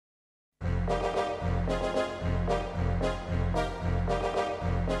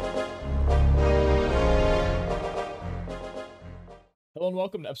Hello and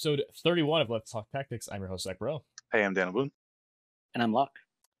welcome to episode 31 of Let's Talk Tactics. I'm your host, Zach Bro. Hey, I'm Daniel Boone. And I'm Locke.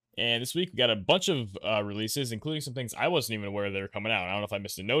 And this week we got a bunch of releases, including some things I wasn't even aware they were coming out. I don't know if I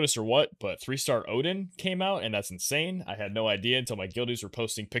missed a notice or what, but 3-star Odin came out, and that's insane. I had no idea until my guildies were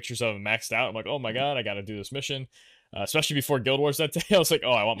posting pictures of him maxed out. I'm like, oh my god, I got to do this mission. Especially before Guild Wars that day, I was like,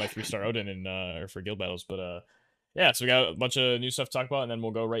 oh, I want my 3-star Odin or for guild battles. But yeah, so we got a bunch of new stuff to talk about, and then we'll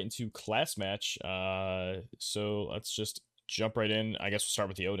go right into class match. So let's just jump right in. I guess we'll start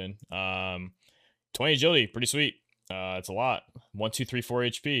with the Odin. 20 agility, pretty sweet. It's a lot. 1, 2, 3, 4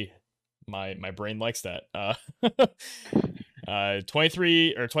 HP. My brain likes that.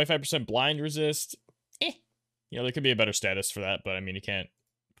 23 or 25% blind resist. There could be a better status for that, but I mean, you can't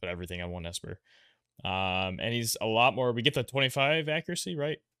put everything on one Esper. And he's a lot more. We get the 25 accuracy,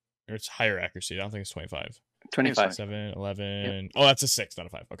 right? Or it's higher accuracy. I don't think it's 25. 25. 7, 11. Yep. Oh, that's a 6, not a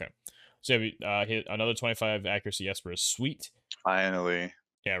 5. Okay. So yeah, hit another 25 accuracy Esper is sweet. Finally.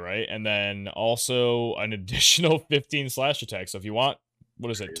 Yeah, right. And then also an additional 15 slash attack. So if you want,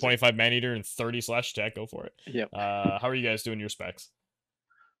 what is it, 25 man eater and 30 slash attack, go for it. Yep. How are you guys doing your specs?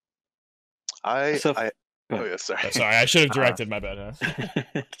 Sorry. Sorry, I should have directed. My bad.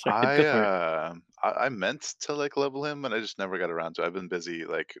 Huh? I meant to level him, and I just never got around to it. I've been busy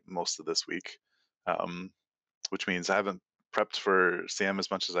most of this week, which means I haven't prepped for CM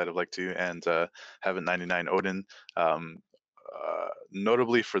as much as I'd have liked to, and haven't 99 Odin.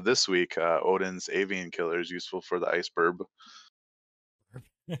 Notably for this week, Odin's Avian Killer is useful for the Ice Burb.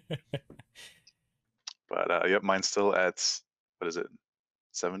 But yep, mine's still at, what is it,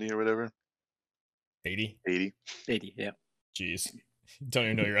 70 or whatever? 80? 80. 80, yeah. Jeez. Don't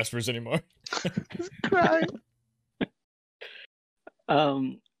even know your Espers anymore. Crying.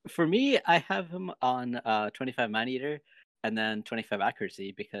 For me, I have him on 25 man eater and then 25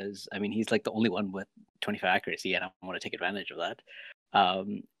 accuracy because, I mean, he's like the only one with 25 accuracy and I want to take advantage of that.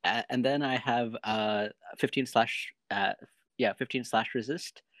 And then I have 15 slash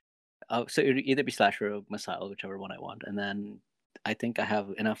resist. So it would either be slash or missile, whichever one I want. And then I think I have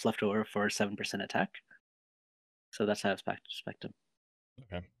enough left over for 7% attack. So that's how I expect him.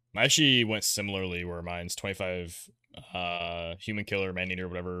 Okay. I actually went similarly where mine's 25 human killer, man eater,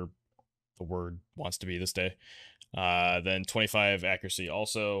 whatever the word wants to be this day. Then 25 accuracy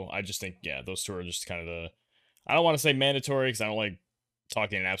also. I just think, yeah, those two are just kind of I don't want to say mandatory because I don't like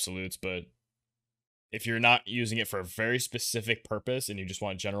talking in absolutes, but if you're not using it for a very specific purpose and you just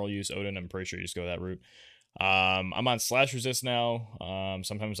want general use Odin, I'm pretty sure you just go that route. I'm on slash resist now.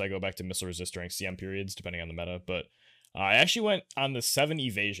 Sometimes I go back to missile resist during CM periods, depending on the meta, but I actually went on the 7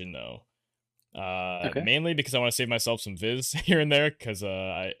 evasion though. Mainly because I want to save myself some viz here and there, because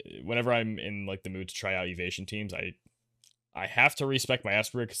whenever I'm in the mood to try out evasion teams, I have to respect my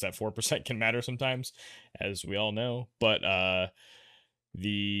Esper because that 4% can matter sometimes, as we all know. But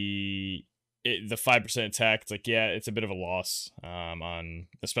the 5% attack, it's it's a bit of a loss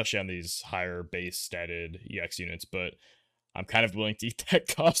especially on these higher base statted EX units, but I'm kind of willing to eat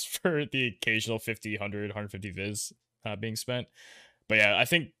that cost for the occasional 50, 100, 150 viz being spent. But yeah, I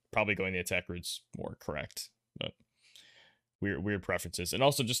think probably going the attack route's more correct, but weird preferences. And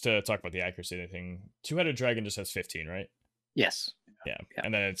also just to talk about the accuracy thing, Two-Headed Dragon just has 15, right? Yes. Yeah.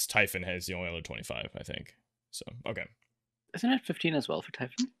 And then it's Typhon has the only other 25, I think. So, okay. Isn't it 15 as well for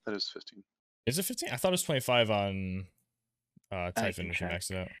Typhon? That is 15. Is it 15? I thought it was 25 on Typhon if you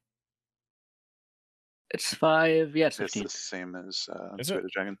max it out. It's 5. Yeah, it's 15. It's the same as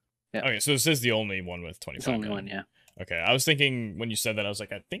Two-Headed Dragon. Yeah. Okay, so this is the only one with 25. It's the only one, yeah. Okay, I was thinking when you said that, I was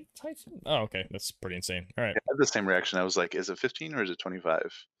like, I think Typhon. Oh, okay, that's pretty insane. All right. I had the same reaction. I was like, is it 15 or is it 25?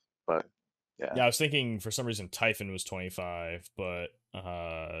 But yeah. Yeah, I was thinking for some reason Typhon was 25, but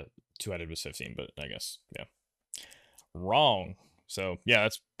Two-Headed was 15, but I guess, yeah. Wrong. So, yeah,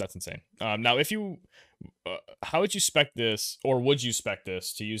 that's insane. Now, if you, how would you spec this, or would you spec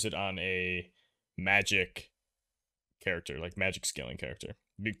this to use it on a magic character, like magic scaling character,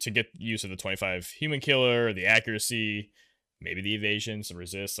 to get use of the 25 human killer, the accuracy, maybe the evasion, some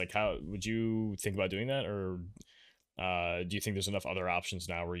resist? Like, how would you think about doing that, or do you think there's enough other options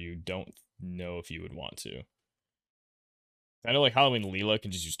now where you don't know if you would want to? I know Halloween Leela can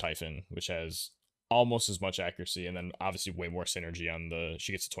just use Typhon, which has almost as much accuracy, and then obviously way more synergy on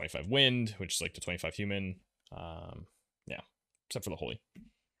she gets a 25 wind, which is like the 25 human. Yeah, except for the holy.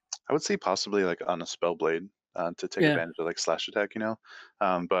 I would say possibly on a Spellblade to take advantage of slash attack,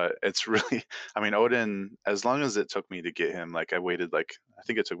 but it's really, I mean, Odin, as long as it took me to get him, I waited I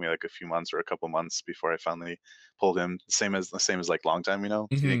think it took me a few months or a couple months before I finally pulled him. The same as long time, you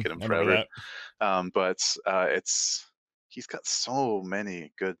didn't get him forever. But he's got so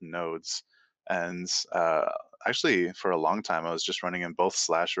many good nodes, and actually for a long time I was just running in both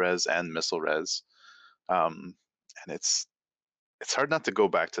slash res and missile res, and it's hard not to go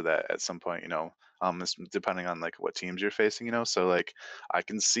back to that at some point, depending on like what teams you're facing, So like I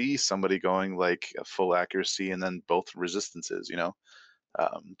can see somebody going like a full accuracy and then both resistances,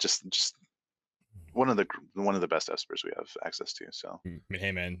 just one of the best espers we have access to. So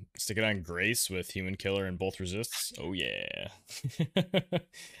Hey man, stick it on Grace with Human Killer and both resists. Oh yeah.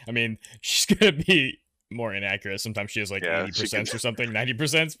 I mean, she's gonna be more inaccurate. Sometimes she has like yeah, 80% or something,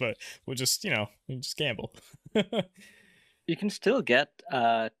 90%, but we'll just just gamble. You can still get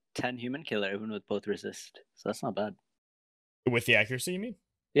 10 human killer even with both resist, so that's not bad. With the accuracy, you mean?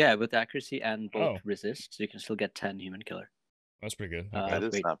 Yeah, with accuracy and both Oh. resists, you can still get 10 human killer. That's pretty good. that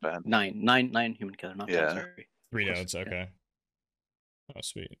is not bad. 9 human killer, not 10, sorry. 3 nodes, okay. Oh,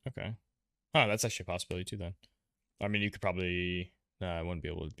 sweet. Okay. Oh, that's actually a possibility too then. I mean, you could probably... Nah, I wouldn't be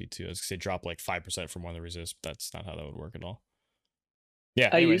able to be too. I was gonna say drop like 5% from one of the resists, but that's not how that would work at all.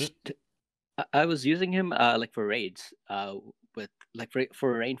 Yeah, anyway, I was using him like for raids, with like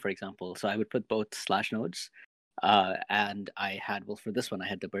for rain, for example. So I would put both slash nodes, and I had for this one I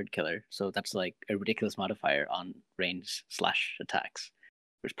had the bird killer. So that's like a ridiculous modifier on range slash attacks,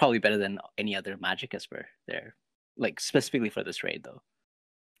 which is probably better than any other magic esper there. Like specifically for this raid though,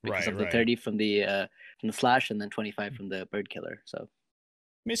 because of the 30 from the slash and then 25 from the bird killer. So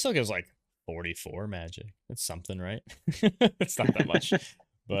I mean, it still gives like 44 magic. That's something, right? It's not that much,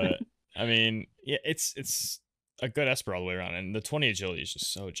 but I mean, yeah, it's a good esper all the way around, and the 20 agility is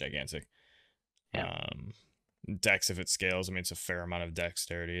just so gigantic. Yeah. Dex, if it scales, I mean, it's a fair amount of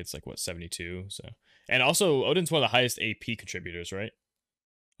dexterity. It's like what, 72. So, and also Odin's one of the highest AP contributors, right?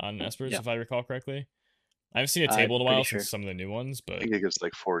 On espers, if I recall correctly. I haven't seen a table in a while since some of the new ones, but I think it gets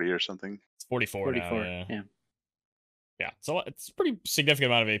like 40 or something. It's 44 now. Yeah, so it's a pretty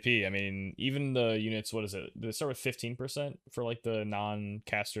significant amount of AP. I mean, even the units, what is it? Did it start with 15% for like the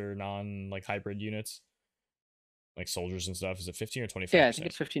non-caster, like hybrid units? Like soldiers and stuff. Is it 15 or 25%? Yeah, I think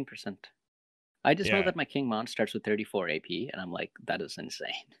it's 15%. I just know that my King Mon starts with 34 AP, and I'm like, that is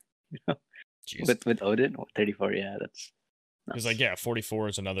insane. With Odin, 34, yeah, that's... It's like, yeah, 44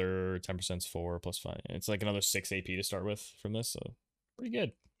 is another 10% 4 plus 5. It's like another 6 AP to start with from this, so pretty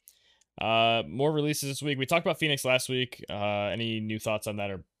good. More releases this week. We talked about Phoenix last week. Any new thoughts on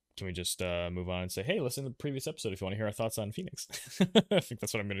that, or can we just move on and say, hey, listen to the previous episode if you want to hear our thoughts on Phoenix? I think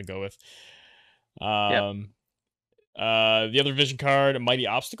that's what I'm going to go with. The other vision card, Mighty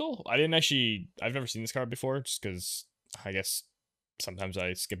Obstacle. I've never seen this card before, just because I guess sometimes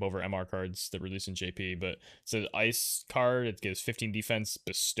I skip over MR cards that release in JP, but it's an ice card. It gives 15 defense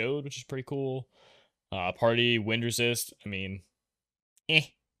bestowed, which is pretty cool. Party, wind resist. I mean,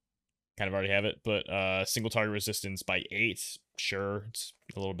 kind of already have it, but single target resistance by 8. Sure, it's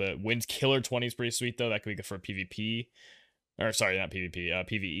a little bit. Wind killer 20 is pretty sweet, though. That could be good for PvP. Or, sorry, not PvP,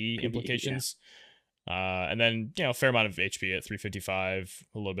 PvE implications. Yeah. And then, a fair amount of HP at 355,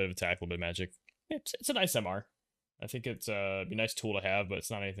 a little bit of attack, a little bit of magic. It's a nice MR. I think it's be a nice tool to have, but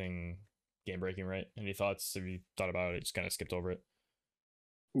it's not anything game-breaking, right? Any thoughts? Have you thought about it? Just kind of skipped over it?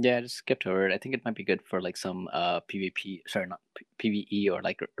 Yeah, I just skipped over it. I think it might be good for like some PvP, sorry, not PvE or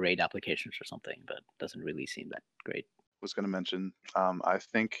like raid applications or something, but doesn't really seem that great. Was going to mention, I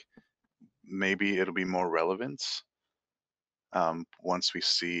think maybe it'll be more relevant once we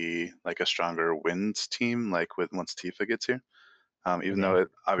see like a stronger wind team, like once Tifa gets here. Even though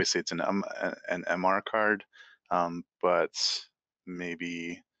obviously it's an MR card, but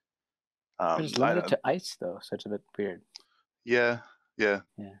maybe it's limited to ice though, so it's a bit weird. Yeah.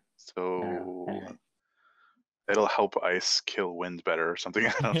 So anyway. It'll help ice kill wind better or something.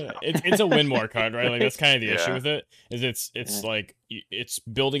 I don't know. It's a win more card, right? Like that's kind of the issue with it. Is it's like it's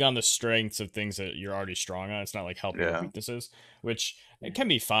building on the strengths of things that you're already strong on. It's not like helping your weaknesses, which it can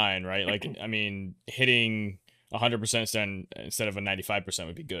be fine, right? Like I mean, hitting 100% instead of a 95%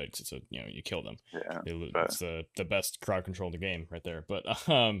 would be good because it's you kill them. Yeah, it's the best crowd control in the game right there. But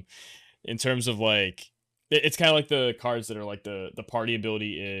in terms of like, it's kind of like the cards that are like the party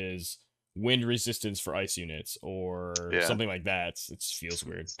ability is wind resistance for ice units or something like that. It feels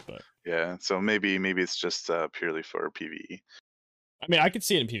weird, but yeah. So maybe it's just purely for PvE. I mean, I could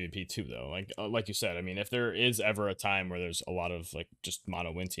see it in PvP too, though. Like you said, I mean, if there is ever a time where there's a lot of like just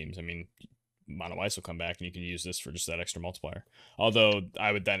mono wind teams, I mean, mono ice will come back and you can use this for just that extra multiplier. Although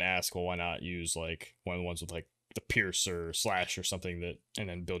I would then ask, well, why not use like one of the ones with like the pierce or slash or something and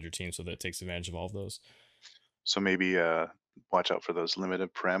then build your team so that it takes advantage of all of those. So maybe watch out for those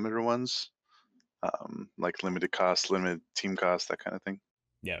limited parameter ones, like limited cost, limited team cost, that kind of thing.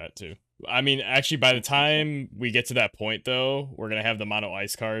 Yeah, that too. I mean, actually, by the time we get to that point, though, we're gonna have the mono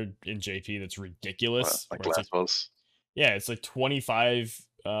ice card in JP that's ridiculous. Like Where it's like, Glass. yeah, it's like 25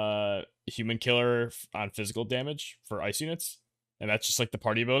 human killer on physical damage for ice units, and that's just like the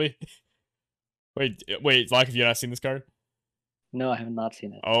party ability. wait, Lock, have you not seen this card? No, I have not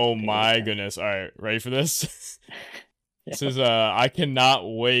seen it. Oh Okay, my goodness! All right, ready for this? Yeah. This is I cannot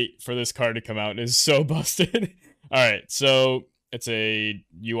wait for this card to come out. It is so busted. All right, so it's a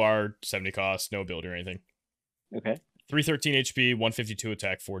UR 70 cost, no ability or anything. Okay. 313 HP, 152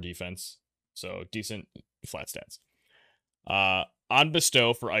 attack, 4 defense. So decent flat stats. On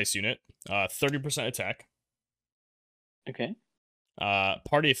bestow for ice unit, 30% attack. Okay.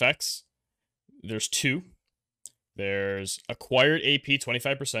 Party effects. There's 2. There's acquired AP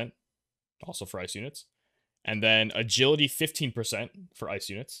 25%, also for ice units. And then agility 15% for ice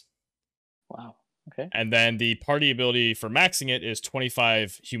units. Wow. Okay. And then the party ability for maxing it is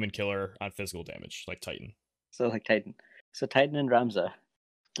 25 human killer on physical damage, like Titan. So like Titan. So Titan and Ramza.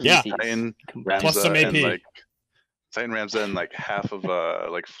 Yeah. Titan, Plus some AP. and like Titan Ramza and like half of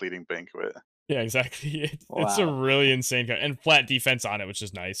like fleeting banquet. Yeah, exactly. It's a really insane card, and flat defense on it, which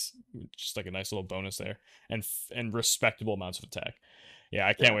is nice. Just like a nice little bonus there, and respectable amounts of attack. Yeah,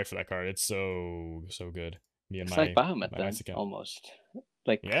 I can't wait for that card. It's so good. Me and it's my like Bahamut my then, almost.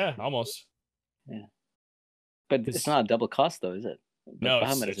 Like yeah, almost. Yeah, but it's not a double cost though, is it? But No,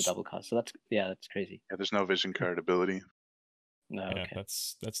 Bahamut is a double cost, so that's crazy. Yeah, there's no vision card ability. No, yeah, okay.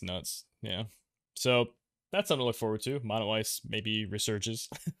 that's nuts. Yeah, so that's something to look forward to. Mono Ice maybe resurges.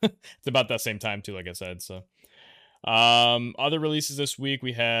 It's about that same time too, like I said. So, other releases this week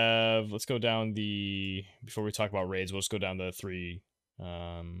we have. Let's go down before we talk about raids. We'll just go down the 3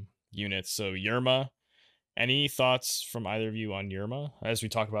 units. So Yerma. Any thoughts from either of you on Yerma as we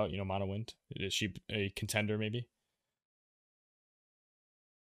talk about Mono Wind? Is she a contender maybe?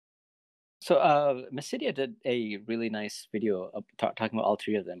 So Mysidia did a really nice video of talking about all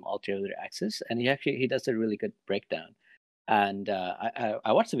 3 of them, all 3 of their axes, and he does a really good breakdown. And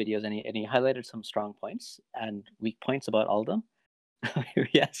I watched the videos, and he highlighted some strong points and weak points about all of them.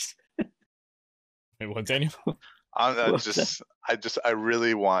 Yes. Wait, what, Daniel? I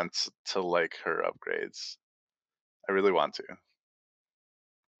really want to like her upgrades. I really want to,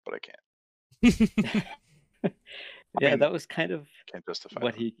 but I can't. Yeah, that was kind of can't justify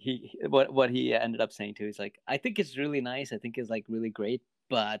what he ended up saying too. He's like, I think it's really nice. I think it's like really great,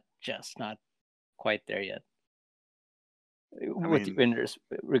 but just not quite there yet. In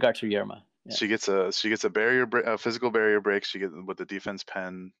regards to Yerma, yeah. She gets a physical barrier break. She gets with the defense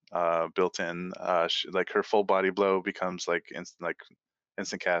pen built in. Like her full body blow becomes like instant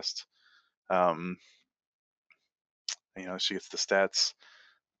cast. She gets the stats,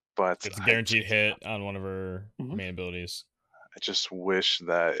 but it's a guaranteed hit on one of her main abilities. I just wish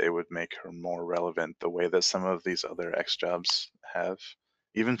that it would make her more relevant the way that some of these other X jobs have,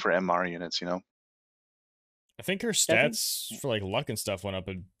 even for MR units, I think her stats for like luck and stuff went up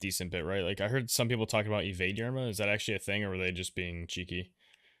a decent bit, right? Like I heard some people talking about evade Yerma. Is that actually a thing, or were they just being cheeky?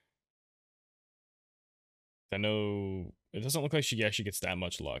 I know it doesn't look like she actually gets that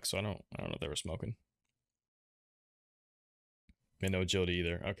much luck, so I don't know if they were smoking. And no agility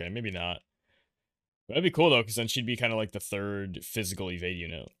either. Okay, maybe not. But that'd be cool though, because then she'd be kind of like the 3rd physical evade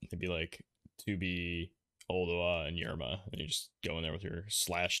unit. It'd be like 2B, Oldoa, and Yerma, and you just go in there with your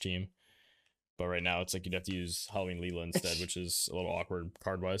slash team. But right now, it's like you'd have to use Halloween Leela instead, which is a little awkward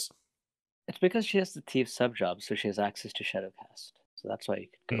card-wise. It's because she has the Thief sub-job, so she has access to Shadowcast. So that's why you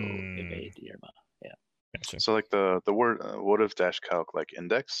could go evade Yerma. Yeah. Gotcha. So like the word what if dash calc like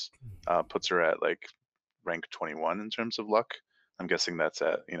index puts her at like rank 21 in terms of luck. I'm guessing that's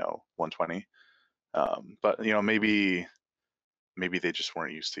at 120. But maybe they just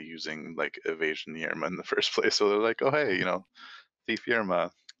weren't used to using like evasion Yerma in the first place, so they're like, oh hey, Thief Yerma.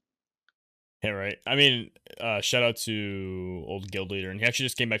 Yeah, right. I mean, shout out to old guild leader, and he actually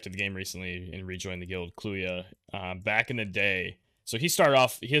just came back to the game recently and rejoined the guild, Kluya. Back in the day, so he started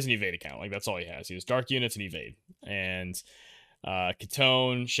off. He has an evade account, like that's all he has. He has dark units and evade, and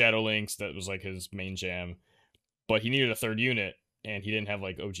Katone, Shadow Links. That was like his main jam, but he needed a 3rd unit, and he didn't have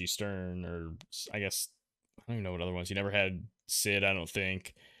like OG Stern, or I guess I don't even know what other ones. He never had Sid, I don't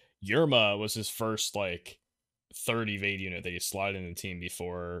think. Yerma was his first like 3rd evade unit that he slotted in the team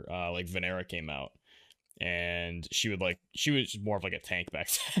before like Venera came out, and she was more of like a tank back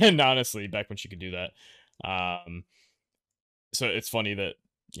then, honestly, back when she could do that. So it's funny that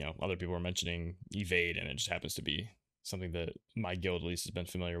other people were mentioning evade, and it just happens to be something that my guild at least has been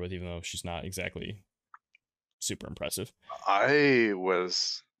familiar with, even though she's not exactly super impressive. I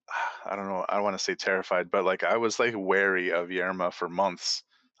don't know, I don't want to say terrified, but like I was like wary of Yerma for months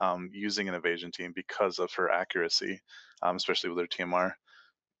using an evasion team because of her accuracy, especially with her TMR.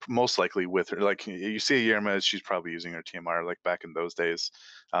 Most likely with her, like you see a Yerma, she's probably using her TMR like back in those days.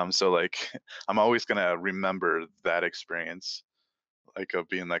 So like I'm always gonna remember that experience, like of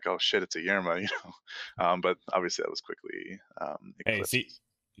being like, oh shit, it's a Yerma, you know. But obviously that was quickly Hey, eclipsed.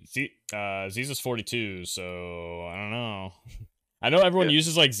 Ziza's 42, so I don't know. I know everyone Yeah.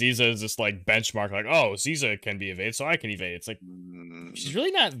 uses like Ziza as this like benchmark, like, oh, Ziza can be evade, so I can evade. It's like she's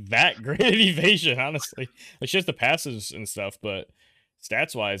really not that great at evasion, honestly. Like she has the passives and stuff, but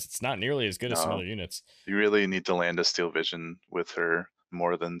stats wise, it's not nearly as good as some No, other units. you really need to land a Steel Vision with her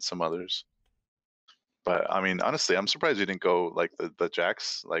more than some others. But I mean, honestly, I'm surprised you didn't go like the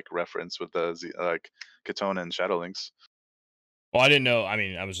Jax like reference with the like Katona and Shadowlinks. Well, I didn't know. I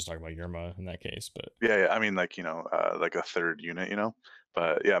mean, I was just talking about Yerma in that case, but Yeah, I mean, like, like a third unit,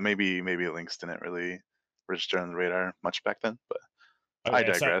 But yeah, maybe Lynx didn't really register on the radar much back then. But I I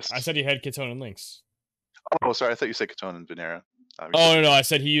digress. said he had Ketone and Lynx. Oh, sorry, I thought you said Katona and Venera. You said Oh no, I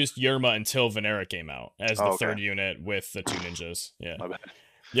said he used Yerma until Venera came out as the Oh, okay. third unit with the 2 ninjas. Yeah. My bad.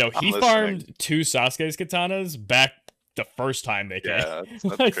 Yo, I'm he listening. farmed 2 Sasuke's katanas back the first time they came. Yeah,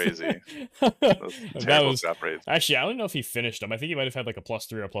 that's crazy. Those That terrible was drop rates. actually, I don't know if he finished them. I think he might have had like a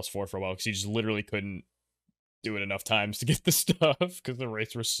 +3 or a +4 for a while because he just literally couldn't do it enough times to get the stuff because the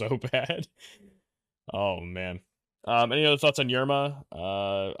rates were so bad. Oh man. Any other thoughts on Yerma?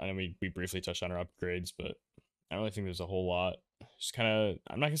 I know we briefly touched on her upgrades, but I don't really think there's a whole lot. Just kind of,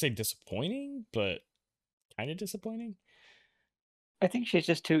 I'm not gonna say disappointing, but kind of disappointing. I think she's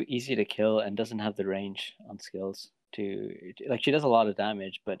just too easy to kill and doesn't have the range on skills to like. She does a lot of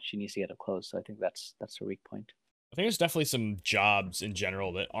damage, but she needs to get up close. So I think that's her weak point. I think there's definitely some jobs in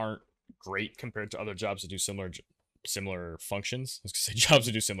general that aren't great compared to other jobs that do similar functions. I was gonna say jobs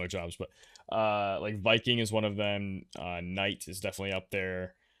that do similar jobs, but like Viking is one of them. Knight is definitely up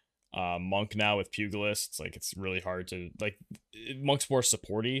there. Monk now with Pugilists, like it's really hard to like. Monk's more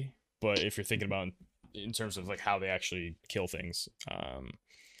supporty, but if you're thinking about in terms of like how they actually kill things,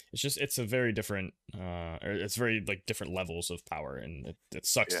 it's a very different or it's very like different levels of power, and it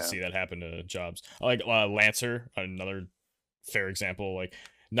sucks to see that happen to jobs. Like Lancer, another fair example, like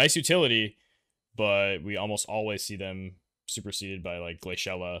nice utility, but we almost always see them superseded by like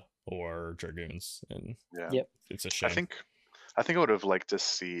Glaciella or Dragoons, and Yep. it's a shame. I think I would have liked to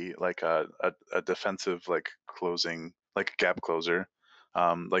see like a defensive like closing, like gap closer,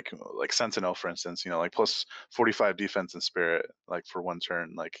 like Sentinel, for instance. Like plus 45 defense and spirit, like for one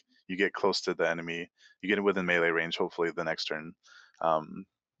turn. Like you get close to the enemy, you get within melee range. Hopefully the next turn,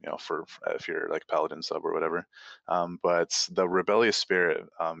 for if you're like Paladin sub or whatever. But the Rebellious Spirit,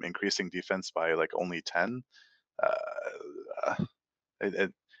 increasing defense by like only 10.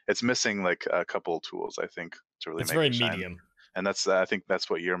 It's missing like a couple tools, I think, to really it's make very it shine. medium. And I think that's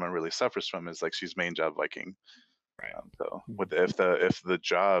what Yerma really suffers from, is like she's main job Viking. Right. So if the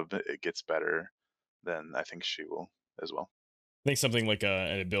job it gets better, then I think she will as well. I think something like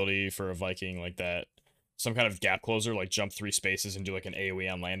an ability for a Viking like that, some kind of gap closer, like jump 3 spaces and do like an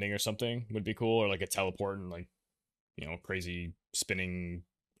AoE on landing or something would be cool, or like a teleport and like crazy spinning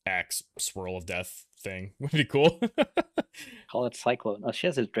axe swirl of death thing would be cool. Call it Cyclone. Oh, she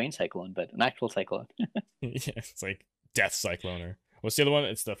has a Drain Cyclone, but an actual Cyclone. Yeah, it's like Death Cyclone, or what's the other one?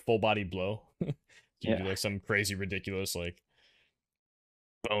 It's the Full Body Blow. You do like some crazy ridiculous like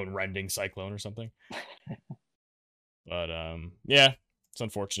bone rending cyclone or something. But yeah, it's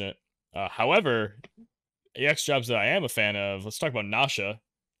unfortunate. However, EX jobs that I am a fan of, let's talk about Nasha.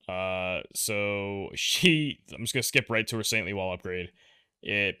 So I'm just gonna skip right to her Saintly Wall upgrade.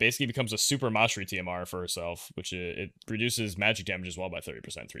 It basically becomes a super Mashri TMR for herself, which it reduces magic damage as well by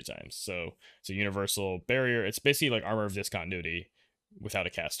 30% 3 times. So it's a universal barrier. It's basically like Armor of Discontinuity without a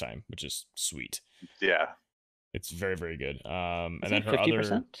cast time, which is sweet. Yeah, it's very, very good. And then her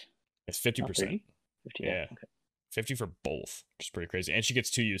 50%? other, it's 50%. Yeah. Okay. 50 for both, which is pretty crazy. And she gets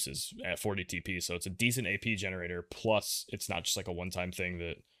 2 uses at 40 TP, so it's a decent AP generator. Plus, it's not just like a one-time thing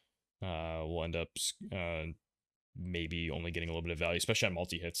that will end up maybe only getting a little bit of value, especially on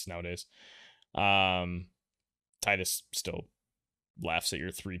multi-hits nowadays. Titus still laughs at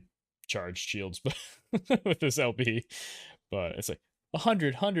your 3 charged shields but with this LP. But it's like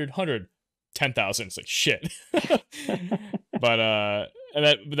 100, 10,000. It's like shit. But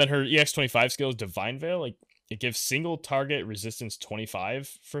then her EX25 skill is Divine Veil. Like, it gives single target resistance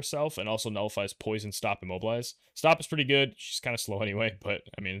 25 for self and also nullifies poison, stop, immobilize. Stop is pretty good. She's kind of slow anyway, but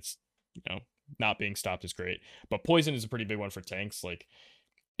I mean, it's, not being stopped is great. But poison is a pretty big one for tanks. Like,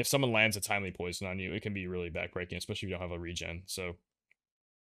 if someone lands a timely poison on you, it can be really backbreaking, especially if you don't have a regen. So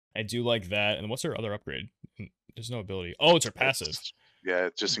I do like that. And what's her other upgrade? There's no ability. Oh, it's her passive. Yeah,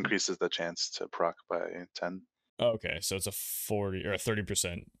 it just increases the chance to proc by 10. Okay, so it's a 40 or a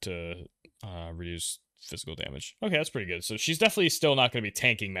 30% to reduce physical damage. Okay, that's pretty good. So she's definitely still not going to be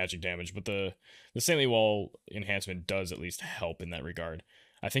tanking magic damage, but the Saintly Wall enhancement does at least help in that regard.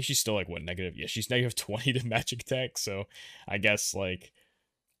 I think she's still like what negative? Yeah, she's negative 20 to magic attack. So I guess like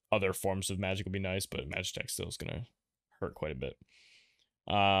other forms of magic would be nice, but magic attack still is going to hurt quite a bit.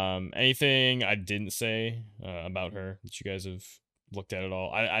 Anything I didn't say about her that you guys have looked at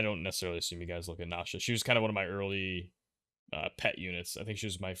all? I don't necessarily assume you guys look at Nasha. She was kind of one of my early pet units. I think she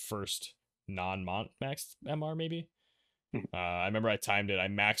was my first non-mont maxed MR maybe. I remember I timed it. I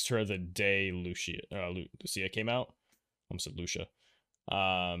maxed her the day Lucia came out. Almost said Lucia.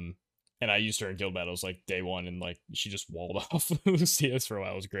 And I used her in guild battles like day one, and like she just walled off Lucia's for a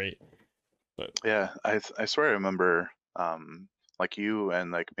while. It was great. But yeah, I swear I remember like you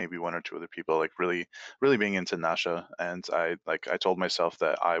and like maybe one or two other people like really being into Nasha, and I told myself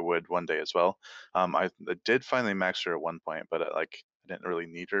that I would one day as well. I did finally max her at one point, but I didn't really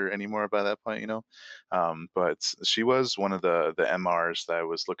need her anymore by that point, you know. But she was one of the MRs that I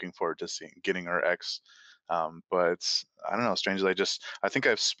was looking forward to seeing getting her X. But I don't know. Strangely, I think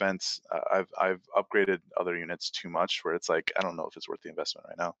I've spent I've upgraded other units too much, where it's like I don't know if it's worth the investment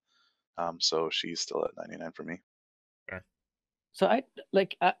right now. So she's still at 99 for me. sure. So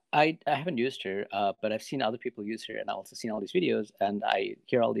I haven't used her, but I've seen other people use her, and I've also seen all these videos, and I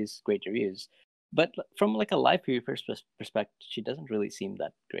hear all these great reviews. But from like a live preview perspective, she doesn't really seem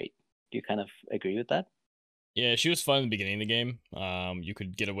that great. Do you kind of agree with that? Yeah, she was fun in the beginning of the game. You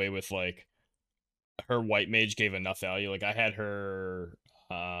could get away with like her white mage gave enough value. Like I had her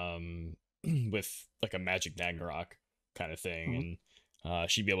with like a magic Ragnarok kind of thing, and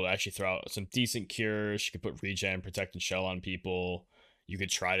she'd be able to actually throw out some decent cures. She could put regen, protect, and shell on people. You could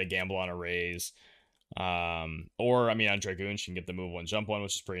try to gamble on a raise. Or I mean on Dragoon, she can get the move one, jump one,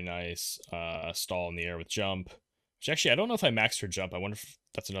 which is pretty nice. Stall in the air with jump. Which actually I don't know if I maxed her jump. I wonder if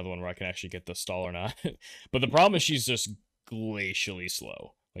that's another one where I can actually get the stall or not. But the problem is she's just glacially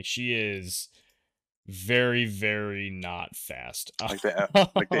slow. Like she is very, very not fast. Like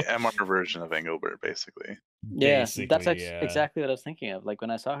the MR version of Engelbert, basically. Yeah, that's yeah. exactly what I was thinking of. Like when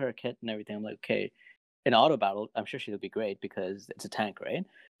I saw her kit and everything, I'm like, okay, in auto battle, I'm sure she'll be great because it's a tank, right?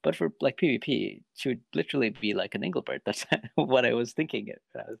 But for like PvP, she would literally be like an Engelbert. That's what I was thinking.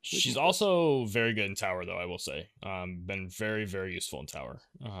 She's also very good in tower, though. I will say, been very, very useful in tower.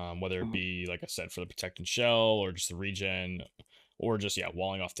 Whether it be like I said for the protect and shell, or just the regen, or just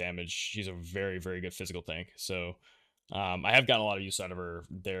walling off damage. She's a very, very good physical tank. So, I have gotten a lot of use out of her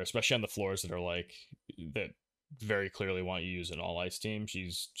there, especially on the floors that are like that very clearly want you to use an all ice team.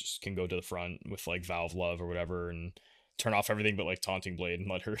 She's just can go to the front with like Valve Love or whatever and turn off everything but like Taunting Blade and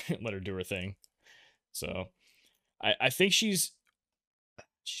let her do her thing. So I think she's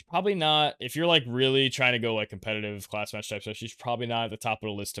probably not, if you're like really trying to go like competitive class match type stuff, she's probably not at the top of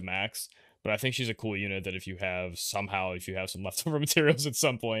the list to max. But I think she's a cool unit that if you have some leftover materials at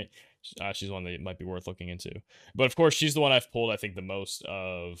some point, she's one that might be worth looking into. But of course, she's the one I've pulled, I think, the most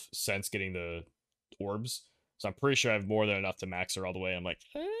of since getting the orbs. So I'm pretty sure I have more than enough to max her all the way. I'm like,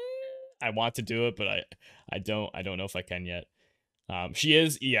 I want to do it, but I don't know if I can yet. She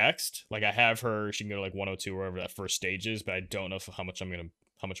is EX'd. Like I have her, she can go to like 102 or wherever that first stage is, but I don't know how much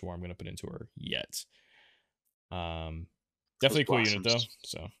more I'm gonna put into her yet. Definitely a cool unit though.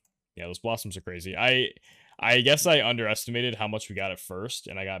 So yeah, those blossoms are crazy. I guess I underestimated how much we got at first,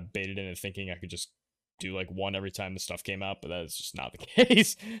 and I got baited into thinking I could just do like one every time the stuff came out, but that is just not the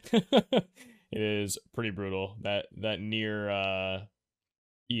case. It is pretty brutal. That near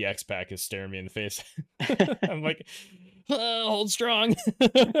EX pack is staring me in the face. I'm like, hold strong.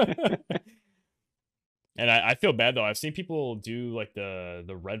 And I feel bad though. I've seen people do like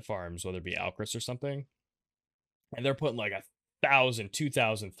the red farms, whether it be Alcris or something, and they're putting like 1,000,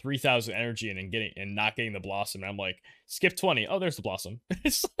 2,000, 3,000 energy in and not getting the blossom. And I'm like, skip 20. Oh, there's the blossom.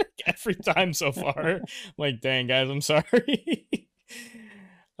 It's like every time so far. I'm like, dang guys, I'm sorry.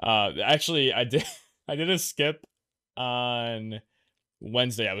 Actually, I did a skip on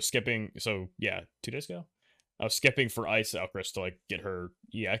Wednesday. I was skipping. So yeah, 2 days ago, I was skipping for Ice Alcris to like get her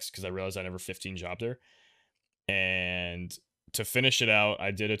EX because I realized I never 15 jobbed her. And to finish it out,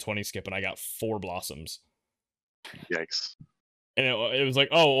 I did a 20 skip and I got 4 blossoms. Yikes. And it was like,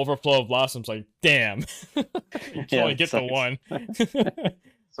 oh, overflow of blossoms. Like, damn. You can only get the one.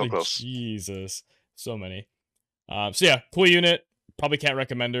 So like, close. Jesus. So many. So yeah, cool unit. Probably can't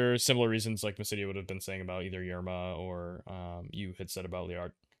recommend her. Similar reasons like Mysidia would have been saying about either Yerma or you had said about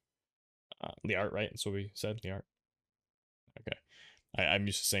Liart. Liart, right? That's what we said? Liart? Okay. I'm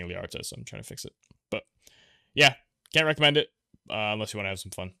used to saying Liarta, so I'm trying to fix it. But yeah, can't recommend it. unless you want to have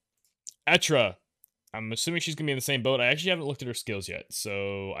some fun. Etra. I'm assuming she's going to be in the same boat. I actually haven't looked at her skills yet.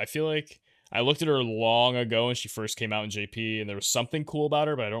 So I feel like I looked at her long ago when she first came out in JP, and there was something cool about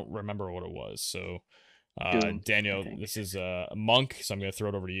her, but I don't remember what it was. So, Doom, Daniel, this is a monk, so I'm going to throw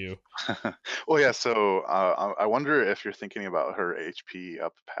it over to you. Well, yeah. So I wonder if you're thinking about her HP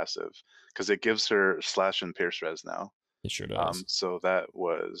up passive, because it gives her slash and pierce res now. It sure does. So that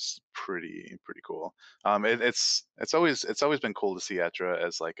was pretty cool. It's always been cool to see Etra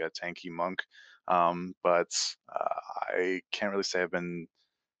as like a tanky monk, but I can't really say I've been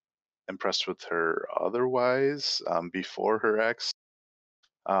impressed with her otherwise before her X.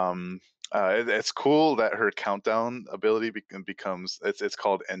 It's cool that her countdown ability becomes it's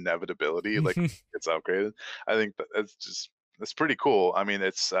called inevitability, like it's upgraded. I think it's pretty cool. I mean,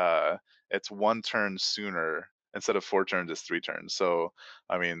 it's 1 turn sooner instead of 4 turns, it's 3 turns. So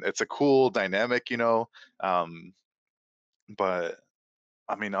I mean, it's a cool dynamic, you know. But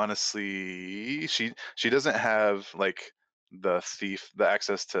I mean, honestly, she doesn't have like the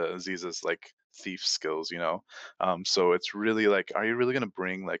access to Aziza's like thief skills, you know. So it's really like, are you really gonna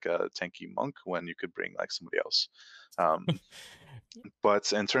bring like a tanky monk when you could bring like somebody else?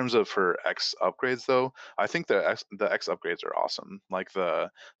 But in terms of her X upgrades, though, I think the X upgrades are awesome. Like the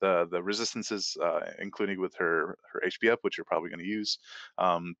resistances, including with her HP up, which you're probably going to use.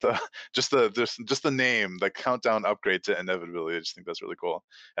 The just the name, the countdown upgrade to inevitability. I just think that's really cool.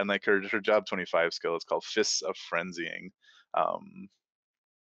 And like her job 25 skill, it's called Fists of Frenzying.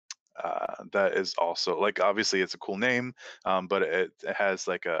 That is also like, obviously it's a cool name, but it has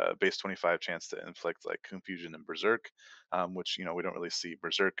like a base 25 chance to inflict like confusion and berserk, which, you know, we don't really see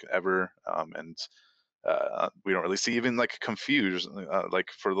berserk ever, and we don't really see even like confuse, like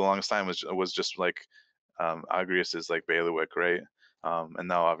for the longest time was just like Agrius is like bailiwick, right? And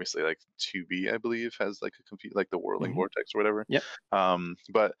now obviously like 2B I believe has like a confuse, like the whirling vortex or whatever. Yep.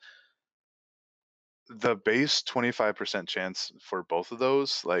 But the base 25% chance for both of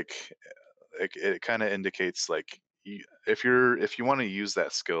those, like it kind of indicates like if you want to use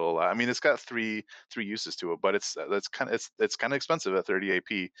that skill. I mean, it's got three uses to it, but it's kind of expensive at 30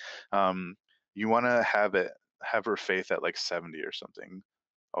 AP. You want to have her faith at like 70 or something,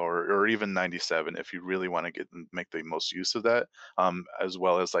 or even 97 if you really want to make the most use of that, as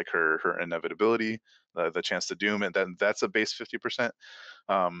well as like her inevitability, the chance to doom, and then that's a base 50%.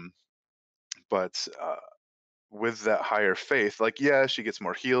 But with that higher faith, like, yeah, she gets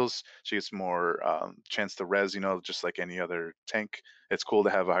more heals, she gets more chance to res, you know, just like any other tank. It's cool to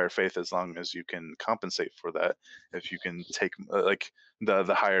have a higher faith as long as you can compensate for that. If you can take like the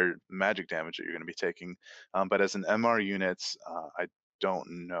higher magic damage that you're going to be taking, but as an MR unit, I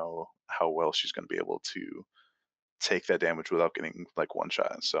don't know how well she's going to be able to take that damage without getting like one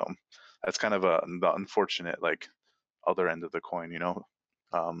shot. So that's kind of the unfortunate like other end of the coin, you know,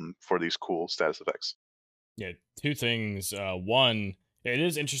 for these cool status effects. Yeah, 2 things. One, it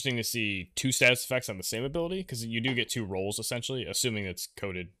is interesting to see 2 status effects on the same ability, because you do get 2 rolls essentially, assuming it's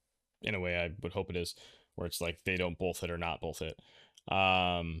coded in a way I would hope it is, where it's like they don't both hit or not both hit.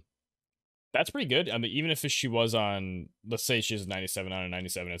 That's pretty good. I mean, even if she was on, let's say she's 97 on a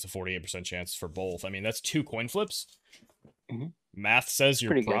 97, it's a 48% chance for both. I mean, that's 2 coin flips. Math says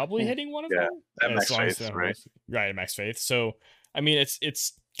you're probably hitting one of them. At max faith, right? Right, at max faith. So, I mean,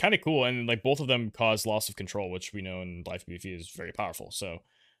 it's kind of cool, and like both of them cause loss of control, which we know in life BF is very powerful. So,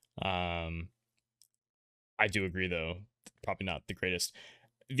 I do agree, though, probably not the greatest.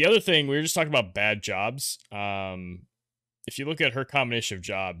 The other thing, we were just talking about bad jobs. If you look at her combination of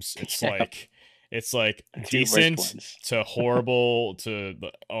jobs, it's like decent to horrible to,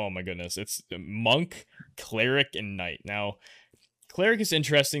 oh my goodness, it's monk, cleric, and knight. Now, cleric is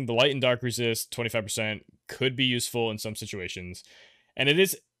interesting. The light and dark resist 25% could be useful in some situations, and it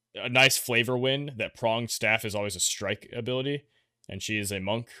is a nice flavor win that pronged staff is always a strike ability, and she is a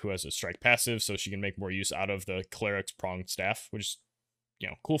monk who has a strike passive, so she can make more use out of the cleric's pronged staff, which is, you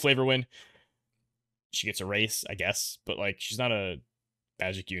know, cool flavor win. She gets a race, I guess, but like she's not a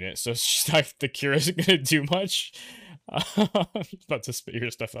magic unit, so she's not, the cure isn't gonna do much. About to spit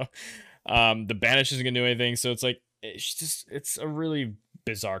your stuff out. The banish isn't gonna do anything, so it's like it's a really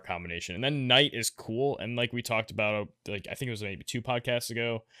bizarre combination. And then knight is cool, and like we talked about, like I think it was maybe 2 podcasts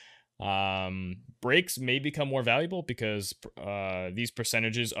ago, breaks may become more valuable because these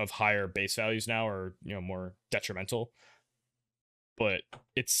percentages of higher base values now are, you know, more detrimental, but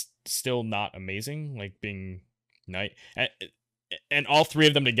it's still not amazing like being knight. And all 3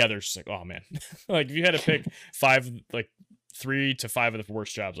 of them together is just like, oh man. Like if you had to pick 5, like 3 to 5 of the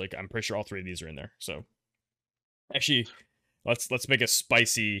worst jobs, like I'm pretty sure all 3 of these are in there. So actually, let's make a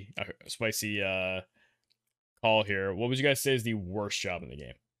spicy call here. What would you guys say is the worst job in the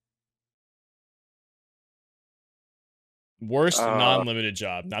game? Worst non-limited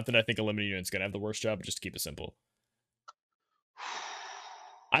job. Not that I think a limited unit's gonna have the worst job, but just to keep it simple.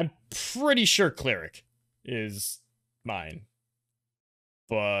 I'm pretty sure cleric is mine.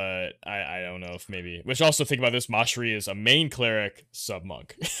 But I don't know if maybe. Which also think about this, Mashri is a main cleric sub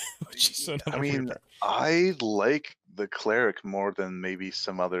monk. I mean, I like the cleric more than maybe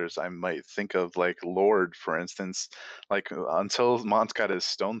some others I might think of, like Lord, for instance. Like until Mont got his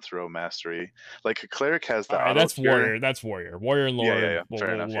stone throw mastery, like a cleric has the auto that's cure. warrior. That's warrior. Warrior and Lord. Yeah. We'll, Fair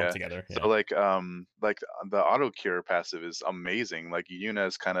we'll enough. lump Yeah. together. So like the auto cure passive is amazing. Like Yuna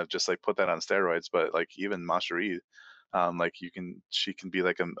is kind of just like put that on steroids, but like even Mashri, like she can be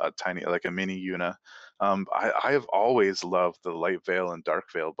like a tiny, like a mini Yuna. I have always loved the light veil and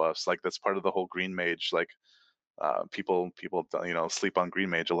dark veil buffs. Like that's part of the whole green mage. Like people sleep on green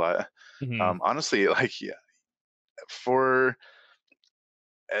mage a lot. Honestly, like yeah, for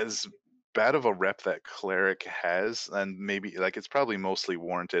as bad of a rep that cleric has, and maybe like it's probably mostly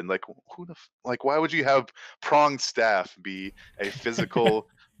warranted. Like like why would you have pronged staff be a physical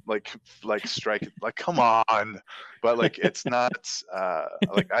like strike? Like come on, but like it's not.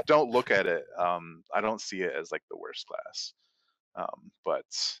 Like I don't look at it. I don't see it as like the worst class. But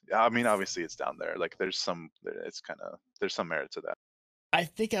I mean, obviously it's down there. Like there's some merit to that. I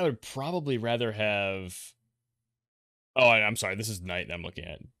think I would probably rather have. Oh, I'm sorry. This is knight that I'm looking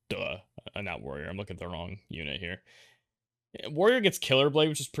at. Duh, not warrior. I'm looking at the wrong unit here. Warrior gets killer blade,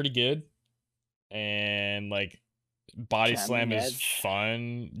 which is pretty good, and like body Jamming slam is edge.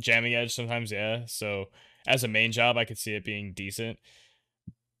 fun. Jamming edge sometimes, yeah. So as a main job, I could see it being decent,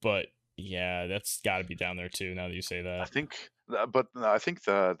 but yeah, that's got to be down there too. Now that you say that, I think, I think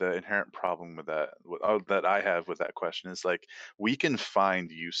the inherent problem with that that I have with that question is like we can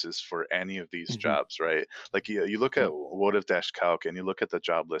find uses for any of these jobs, right? Like you look at Wotive Dash Calc and you look at the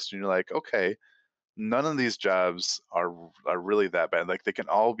job list and you're like, okay, none of these jobs are really that bad. Like they can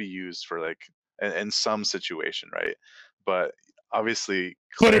all be used for like in some situation, right? But obviously,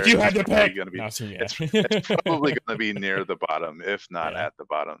 but if you cleric had is to probably pick, going to be no, so, yeah. it's probably going to be near the bottom, if not Yeah. at the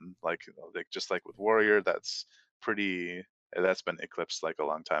bottom. Like just like with warrior, that's been eclipsed like a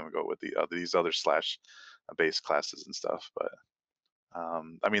long time ago with these other slash base classes and stuff. But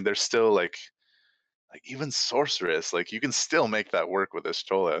I mean, there's still like even sorceress, like you can still make that work with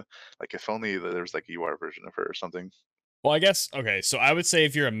Estola. Like if only there was like a UR version of her or something. Well, I guess okay. So I would say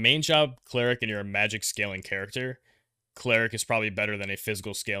if you're a main job cleric and you're a magic scaling character, cleric is probably better than a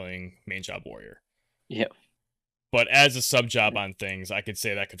physical scaling main job warrior. Yeah. But as a sub job on things, I could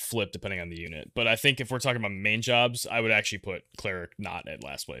say that could flip depending on the unit. But I think if we're talking about main jobs, I would actually put cleric not at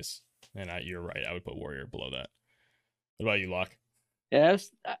last place. And you're right, I would put warrior below that. What about you, Locke? Yeah,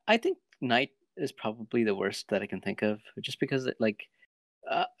 I think knight is probably the worst that I can think of, just because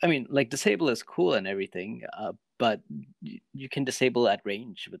I mean, like disable is cool and everything, but you can disable at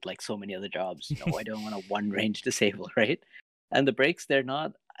range with like so many other jobs. No, I don't want a one range disable, right? And the breaks, they're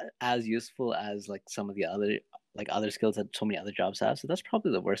not as useful as like some of the other skills that so many other jobs have. So that's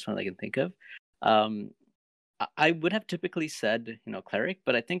probably the worst one I can think of. I would have typically said cleric,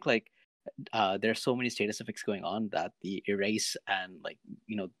 but I think like there's so many status effects going on that the erase and like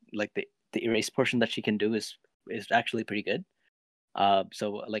the erase portion that she can do is actually pretty good.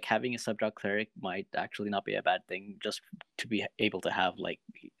 So like having a subjob cleric might actually not be a bad thing, just to be able to have like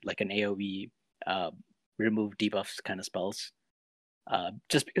an AoE remove debuffs kind of spells,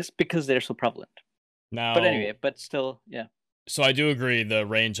 just because they're so prevalent. Now, but anyway, but still, yeah. So I do agree the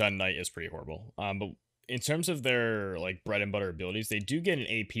range on Knight is pretty horrible. But in terms of their like bread and butter abilities, they do get an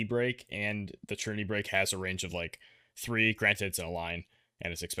AP break, and the Trinity break has a range of like 3. Granted, it's in a line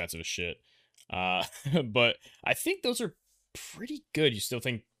and it's expensive as shit. But I think those are pretty good. You still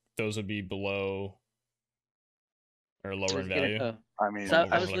think those would be below or lower in value? I mean, so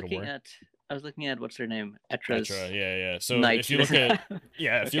I was looking at what's her name, Etra's. Yeah. So Knight. if you look at if you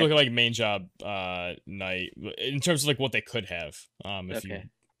Okay. look at like main job Knight in terms of like what they could have, if you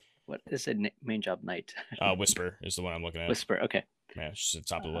what is it, main job Knight? Whisper is the one I'm looking at. Whisper, okay. Yeah, it's just at the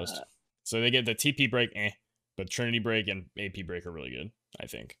top of the list. So they get the TP break, but Trinity break and AP break are really good, I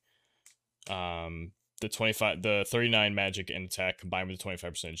think. The 39 magic and attack combined with the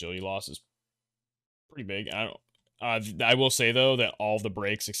 25% agility loss is pretty big. I will say though that all the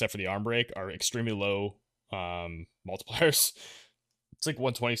breaks except for the arm break are extremely low multipliers. It's like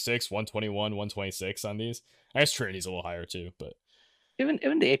 126, 121, 126 on these. I guess Trinity's a little higher too, but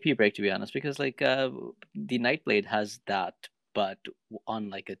even the AP break, to be honest, because like the Nightblade has that, but on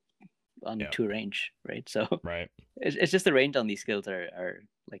like a 2 range, right? So right, it's just the range on these skills are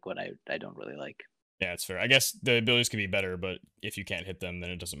like what I don't really like. Yeah, it's fair. I guess the abilities can be better, but if you can't hit them,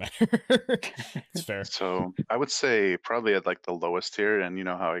 then it doesn't matter. It's fair. So I would say probably at like the lowest tier, and you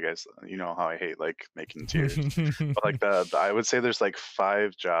know how I hate like making tiers. But like I would say there's like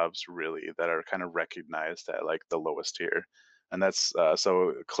 5 jobs really that are kind of recognized at like the lowest tier, and that's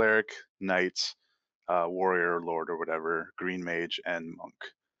so cleric, knight, warrior, lord, or whatever, green mage, and monk.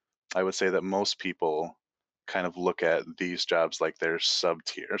 I would say that most people kind of look at these jobs like they're sub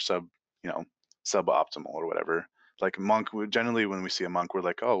tier, you know, suboptimal or whatever. Like monk, generally when we see a monk, we're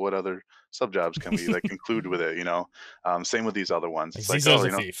like, oh, what other sub jobs can we like include with it? Same with these other ones. Like It's like,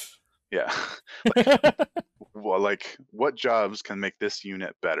 Zizo's oh, a thief. yeah, like well, like what jobs can make this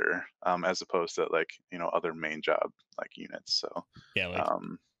unit better, as opposed to like other main job like units. So Yeah, like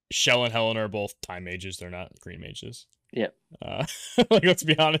um, Shell and Helen are both time mages. They're not green mages. Yep. Like let's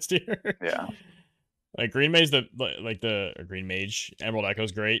be honest here. yeah, Like green mage, the green mage Emerald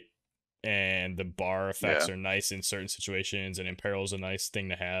Echo's great, and the bar effects yeah, are nice in certain situations, and Imperil's a nice thing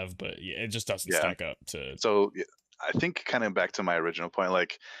to have, but yeah, it just doesn't yeah. stack up to. So I think kind of back to my original point,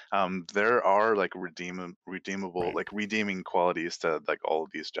 like there are like redeemable, Right. like redeeming qualities to like all of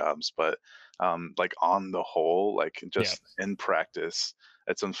these jobs, but like on the whole, like Yeah, just in practice,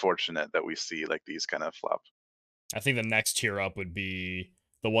 it's unfortunate that we see like these kind of flop. I think the next tier up would be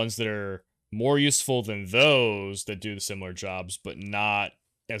the ones that are more useful than those that do the similar jobs, but not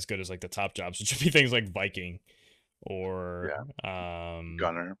as good as like the top jobs, which would be things like Viking or Yeah,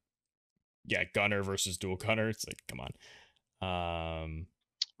 Gunner. yeah, Gunner versus Dual Gunner. It's like, come on.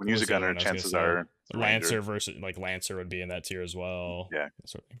 When you What use was a the other gunner, one I was gonna chances say? are it's a ranger. Lancer versus like Lancer would be in that tier as well. Yeah, That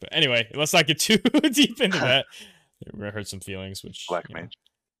sort of thing. But anyway, let's not get too deep into that. We're gonna hurt some feelings, which black mage.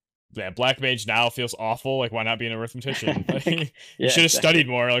 yeah, Black Mage now feels awful. Like, why not be an arithmetician? Like, you Yeah, should have exactly. studied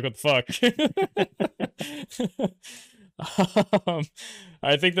more. Like, what the fuck?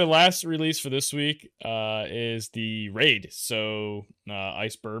 I think the last release for this week is the raid. So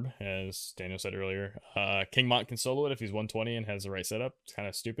Ice Burb, as Daniel said earlier, King Mont can solo it if he's 120 and has the right setup. It's kind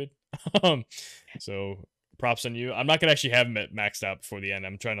of stupid. So props on you. I'm not gonna actually have him maxed out before the end.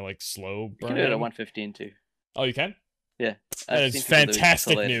 I'm trying to like slow You burn can do it at him. 115 too. Oh, you can? Yeah. That I've is seen people do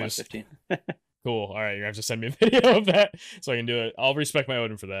fantastic solo at news. 115. Cool. All right, you're gonna have to send me a video of that so I can do it. I'll respect my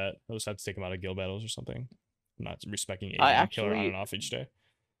Odin for that. I'll just have to take him out of guild battles or something. I'm not respecting I Asian killer on actually- and off each day.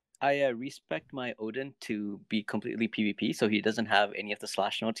 I respect my Odin to be completely PvP, so he doesn't have any of the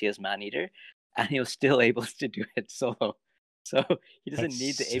slash notes. He has Man-Eater, and he was still able to do it solo. So he doesn't That's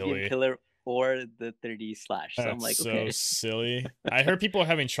need the silly. Avian Killer or the 30 slash. So I'm That's like, so okay. silly. I heard people are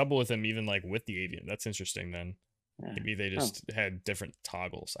having trouble with him even like with the avian. That's interesting then. Yeah. Maybe they just had different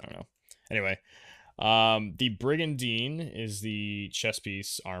toggles. I don't know. Anyway, the Brigandine is the chest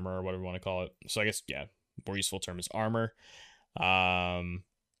piece, armor, or whatever you want to call it. So I guess, yeah, more useful term is armor.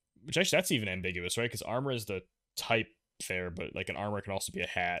 Which actually, that's even ambiguous, right? Because armor is the type there, but like an armor can also be a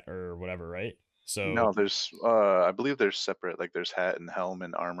hat or whatever, right? So No, there's I believe there's separate, like there's hat and helm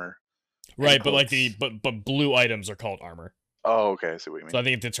and armor. right, but like cloaks. but blue items are called armor. Oh, okay, I see what you mean. So I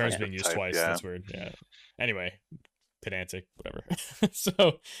think the term's Yeah. being used Type, twice. yeah. That's weird. Yeah. Anyway, pedantic, whatever.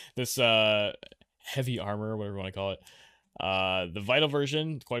 So this heavy armor, whatever you want to call it. The vital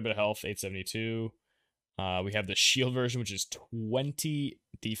version, quite a bit of health, 872. We have the shield version, which is 20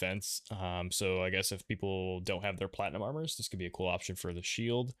 defense. So I guess if people don't have their platinum armors, this could be a cool option for the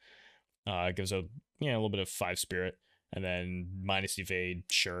shield. It gives a little bit of 5 spirit, and then minus evade.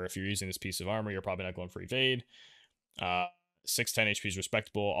 Sure, if you're using this piece of armor, you're probably not going for evade. 610 HP is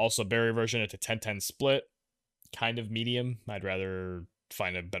respectable. Also, barrier version at a 10-10 split, kind of medium. I'd rather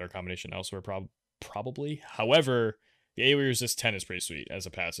find a better combination elsewhere, probably. However, the AoE resist 10 is pretty sweet as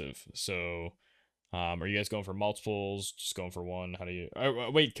a passive. So, are you guys going for multiples? Just going for one? How do you?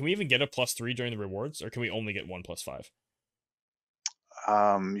 Wait, can we even get a +3 during the rewards, or can we only get 1 +5?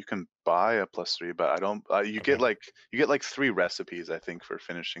 You can buy a +3, but I don't. You Okay. get like 3 recipes, I think, for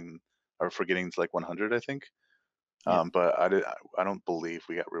finishing or for getting to like 100, I think. Yeah. But I don't believe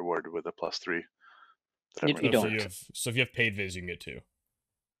we got rewarded with a +3. that I You remember. don't. So if you have paid viz, you can get 2.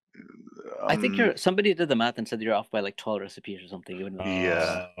 I think somebody did the math and said you're off by like 12 recipes or something. Even though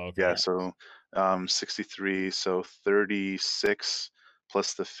Yeah. Okay. Yeah. So 63. So 36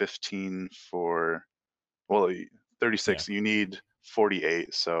 plus the 15 for 36. You need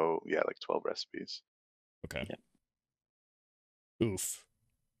 48. So yeah, like 12 recipes. Okay. Yeah. Oof.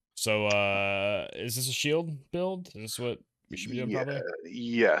 So is this a shield build? Is this what we should be doing probably?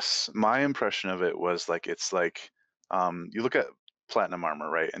 Yes. My impression of it was like it's like you look at platinum armor,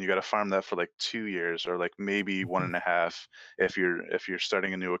 right? And you got to farm that for like 2 years or like maybe one and a half if you're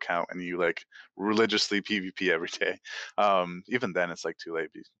starting a new account and you like religiously PvP every day. Even then, it's like too late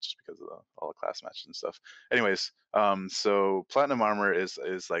just because of all the class matches and stuff. Anyways, so platinum armor is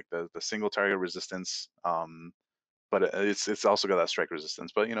like the single target resistance. But it's also got that strike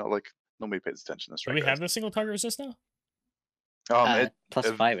resistance. But like nobody pays attention to Do strike. we have the single target resist now? It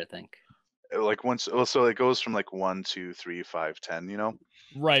 +5, I think. like once, so it goes from like 1, 2, 3, 5, 10.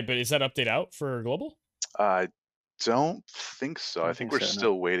 Right, but is that update out for global? I don't think so. I think we're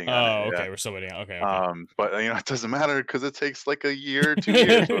still waiting on it. Oh, Yeah. okay, we're still waiting. Okay. But it doesn't matter because it takes like a year, 2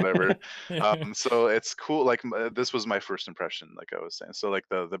 years, whatever. So it's cool. Like this was my first impression, like I was saying. So like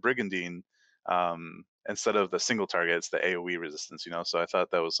the Brigandine, instead of the single target, it's the AOE resistance. So I thought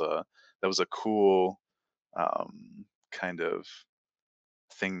that was a cool kind of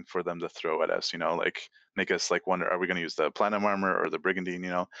thing for them to throw at us, like make us like wonder, are we going to use the platinum armor or the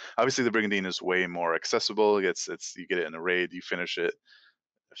Brigandine? Obviously the Brigandine is way more accessible. It's you get it in a raid, you finish it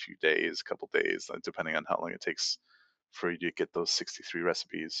a few days, a couple days, depending on how long it takes for you to get those 63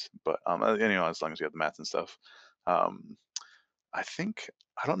 recipes. But as long as you have the math and stuff. I think,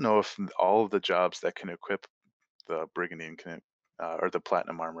 I don't know if all of the jobs that can equip the Brigandine can or the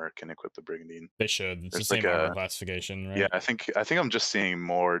platinum armor can equip the Brigandine. They should. It's There's the like same armor classification, right? Yeah, I think I'm just seeing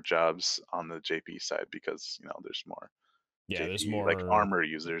more jobs on the JP side because there's more Yeah, there's JP more like armor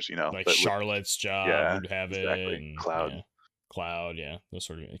users, like but Charlotte's job yeah, would have it, exactly. and Cloud. yeah, Cloud, yeah, those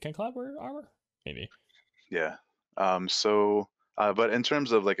sort of. Can Cloud wear armor? Maybe. Yeah. So, but in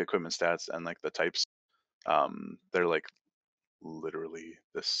terms of like equipment stats and like the types, they're like literally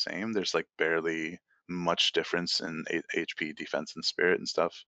the same. There's like barely much difference in HP, defense, and spirit and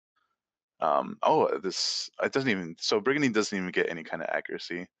stuff. This it doesn't even, so Brigandine doesn't even get any kind of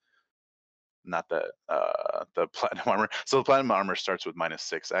accuracy. Not that the platinum armor. So the platinum armor starts with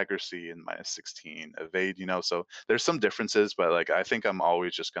 -6 accuracy and -16 evade. So there's some differences, but like I think I'm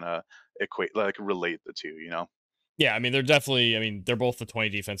always just gonna relate the two. Yeah, I mean they're definitely. I mean they're both the 20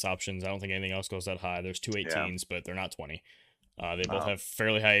 defense options. I don't think anything else goes that high. There's two 18s, but they're not 20. They both have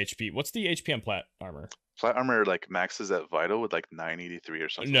fairly high HP. What's the HP on plat armor? Plat armor like maxes at vital with like 983 or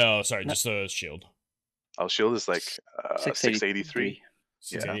something. No, sorry, just a shield. Oh, shield is like 683.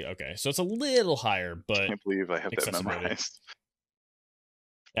 680. Okay, so it's a little higher, but I can't believe I have that memorized.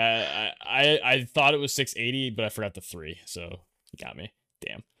 I thought it was 680, but I forgot the 3, so you got me.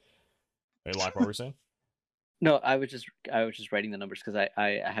 Damn. Wait, Locke, what were you saying? No, I was just writing the numbers because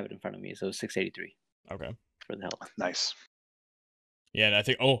I have it in front of me. So 683. Okay. For the health. Nice. Yeah, and I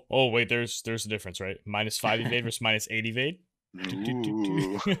think wait, there's a difference, right? -5 evade versus -8 evade.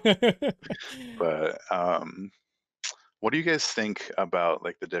 But what do you guys think about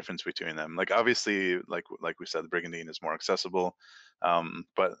like the difference between them? Like obviously, like we said, the Brigandine is more accessible.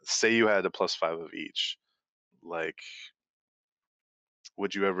 But say you had a +5 of each, like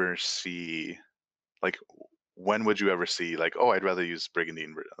would you ever see, like when would you ever see like, oh, I'd rather use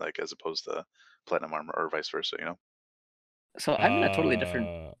Brigandine like as opposed to platinum armor or vice versa, So I'm in a totally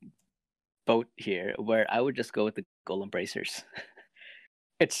different boat here where I would just go with the Golem Bracers.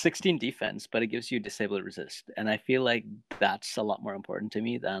 It's 16 defense, but it gives you disable resist. And I feel like that's a lot more important to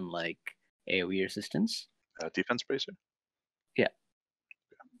me than like AoE resistance. Defense bracer? Yeah.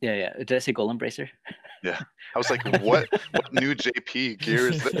 Yeah. Did I say Golem Bracer? Yeah. I was like, what new JP gear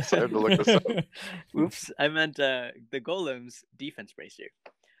is this? I have to look this up. Oops. I meant the Golem's defense bracer.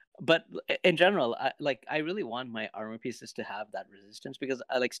 But in general, I really want my armor pieces to have that resistance because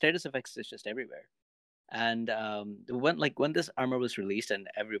I like status effects is just everywhere. And when this armor was released and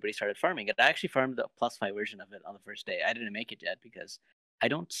everybody started farming it, I actually farmed the +5 version of it on the first day. I didn't make it yet because I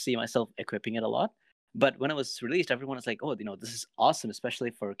don't see myself equipping it a lot. But when it was released, everyone was like, "Oh, this is awesome,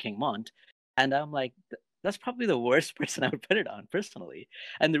 especially for King Mont." And I'm like, that's probably the worst person I would put it on personally.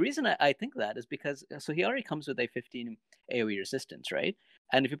 And the reason I think that is because so he already comes with a 15 AoE resistance, right?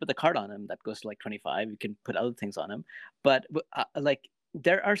 And if you put the card on him, that goes to like 25. You can put other things on him, but like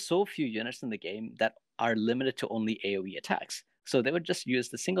there are so few units in the game that are limited to only AoE attacks. So they would just use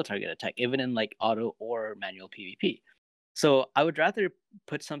the single target attack, even in like auto or manual PvP. So I would rather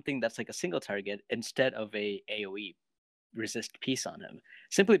put something that's like a single target instead of a AoE resist piece on him,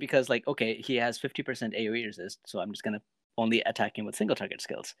 simply because like, okay, he has 50% AoE resist, so I'm just gonna only attack him with single target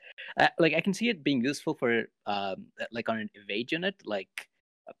skills. Like I can see it being useful for like on an evade unit, like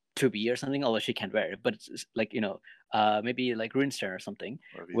 2B or something, although she can't wear it, but it's like maybe like Runestone or something,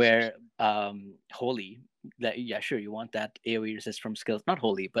 where Holy, that sure, you want that AoE resist from skills, not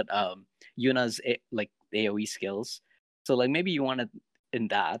Holy, but Yuna's like AoE skills. So like maybe you want it in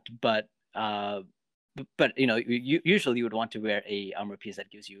that, but but usually you would want to wear a armor piece that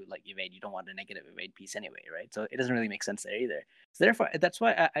gives you like evade. You don't want a negative evade piece anyway, right? So it doesn't really make sense there either. So therefore, that's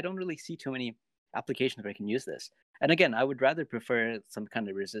why I don't really see too many applications where I can use this. And again, I would rather prefer some kind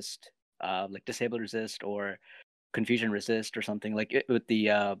of resist, like disable resist or confusion resist or something like it, with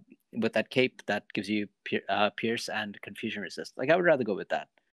that cape that gives you pierce and confusion resist. Like I would rather go with that.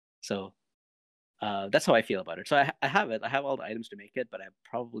 So that's how I feel about it. So I have it. I have all the items to make it, but I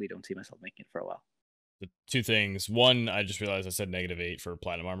probably don't see myself making it for a while. The two things. One, I just realized I said -8 for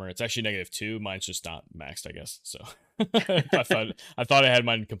platinum armor. It's actually -2. Mine's just not maxed, I guess. So I thought I had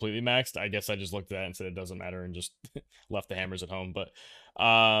mine completely maxed. I guess I just looked at that and said it doesn't matter and just left the hammers at home. But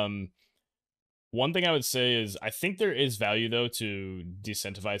one thing I would say is I think there is value though to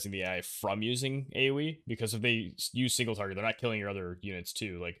decentivizing the AI from using AoE, because if they use single target, they're not killing your other units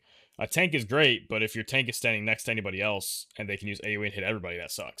too. Like a tank is great, but if your tank is standing next to anybody else and they can use AoE and hit everybody,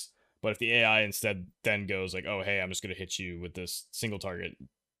 that sucks. But if the AI instead then goes like, "Oh, hey, I'm just gonna hit you with this single target,"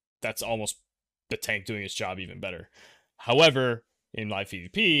 that's almost the tank doing its job even better. However, in live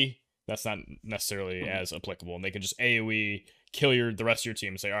PvP, that's not necessarily as applicable, and they can just AoE kill the rest of your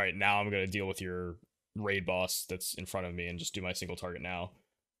team and say, "All right, now I'm going to deal with your raid boss that's in front of me and just do my single target now."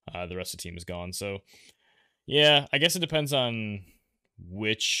 The rest of the team is gone. So yeah, I guess it depends on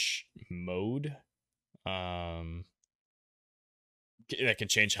which mode. That can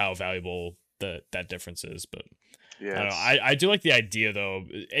change how valuable that difference is, but I Yeah, don't know. I do like the idea though.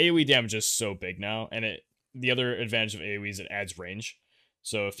 AoE damage is so big now, and the other advantage of AoE is it adds range.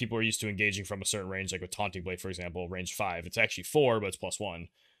 So if people are used to engaging from a certain range, like with Taunting Blade, for example, range 5, it's actually 4, but it's +1.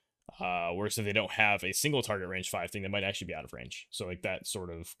 Whereas if they don't have a single target range 5 thing, they might actually be out of range. So like that sort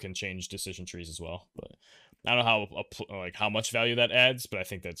of can change decision trees as well. But I don't know how much value that adds, but I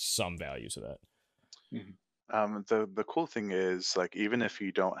think that's some value to that. Mhm. the cool thing is like even if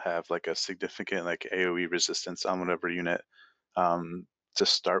you don't have like a significant like AoE resistance on whatever unit to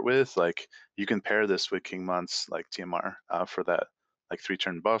start with, like you can pair this with King Mont's like TMR for that like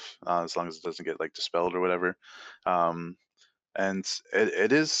 3-turn buff as long as it doesn't get like dispelled or whatever. Um, and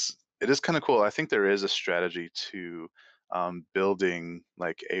it is kind of cool. I think there is a strategy to building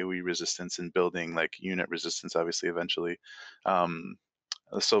like AoE resistance and building like unit resistance, obviously eventually. Um,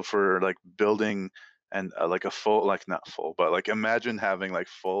 so for like building and like a full, like not full, but like imagine having like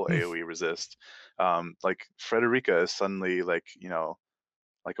full AoE resist. Like Frederica is suddenly like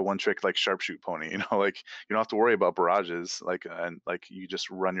like a one trick like sharpshoot pony. Like you don't have to worry about barrages. Like and like you just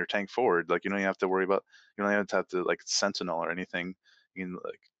run your tank forward. Like you don't even have to worry about, you don't even have to like sentinel or anything. You can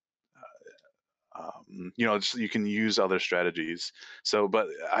like just, you can use other strategies. So but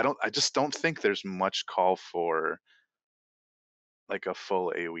I just don't think there's much call for like a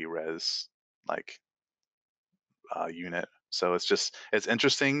full AoE res like unit. So it's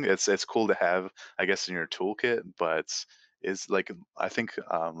interesting. It's cool to have, I guess, in your toolkit, but is like I think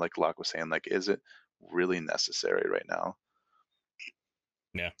like Locke was saying, like, is it really necessary right now?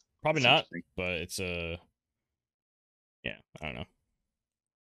 Yeah, probably It's not, interesting. but it's yeah, I don't know.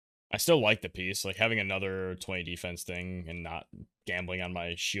 I still like the piece. Like having another 20 defense thing and not gambling on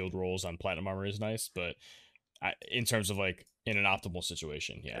my shield rolls on platinum armor is nice, but in terms of like in an optimal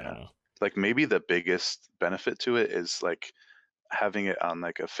situation, yeah, I don't Yeah. know. Like maybe the biggest benefit to it is like having it on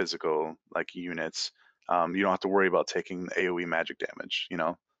like a physical like units. You don't have to worry about taking AoE magic damage,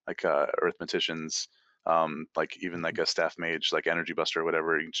 like arithmeticians, like even like a staff mage, like energy buster or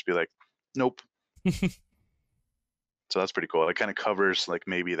whatever. You can just be like, nope. So that's pretty cool. It kind of covers like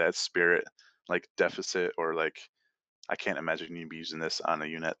maybe that spirit like deficit, or like I can't imagine you'd be using this on a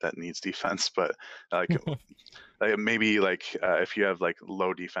unit that needs defense, but like, maybe like if you have like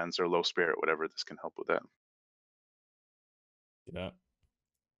low defense or low spirit, whatever, this can help with that. Yeah.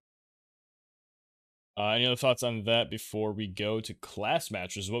 Any other thoughts on that before we go to class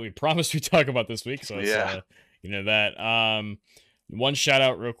matches? What we promised we talk about this week, so it's Yeah. that. One shout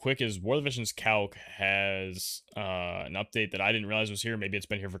out real quick is War of the Visions Calc has an update that I didn't realize was here. Maybe it's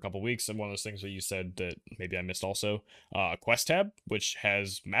been here for a couple weeks. And one of those things that you said that maybe I missed also. Quest tab, which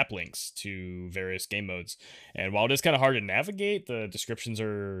has map links to various game modes. And while it is kind of hard to navigate, the descriptions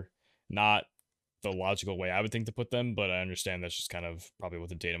are not the logical way I would think to put them, but I understand that's just kind of probably what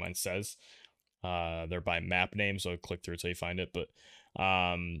the data mine says. They're by map name, so click through until you find it. But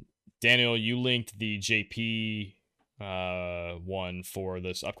Daniel, you linked the JP one for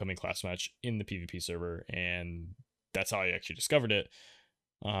this upcoming class match in the PvP server, and that's how I actually discovered it.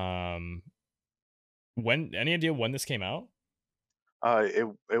 When any idea when this came out? It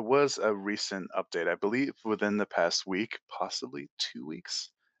was a recent update, I believe, within the past week, possibly 2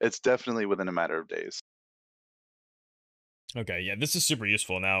 weeks. It's definitely within a matter of days. Okay, yeah, this is super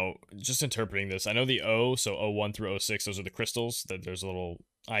useful. Now, just interpreting this, I know the O, so O1 through O6, those are the crystals. That there's a little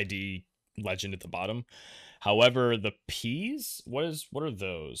ID legend at the bottom. However, the P's, what are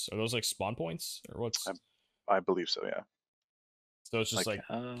those? Are those like spawn points or I, what's? I believe so. Yeah. So it's just Like like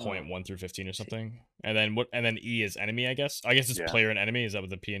Oh, point 1 through 15 or I see. something. And then what? And then E is enemy, I guess. I guess it's yeah, player and enemy. Is that what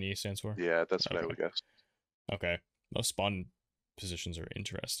the P and E stands for? yeah. That's what I Okay. would guess. Okay. Those spawn positions are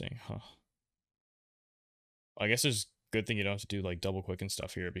interesting, huh? I guess there's good thing you don't have to do like double click and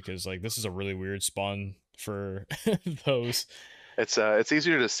stuff here because like this is a really weird spawn for those. It's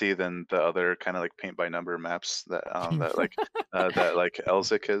easier to see than the other kind of like paint by number maps that like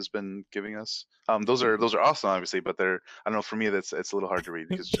Elzik has been giving us. Those are awesome, obviously, but they're, I don't know, for me it's a little hard to read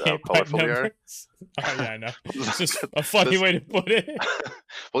because how Paint by colorful they are. numbers. Oh yeah, I know. It's just a funny This, way to put it.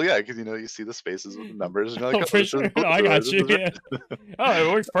 well, yeah, because you see the spaces with the numbers, and you're like, Oh, oh, for this is sure. blue, No, I got this you. is Yeah. Oh,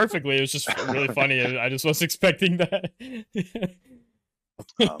 it works perfectly. It was just really red. funny. I just was expecting that.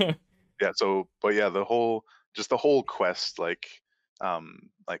 um, yeah. So, but yeah, the whole quest, like uh,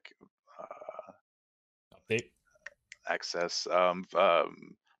 Update. access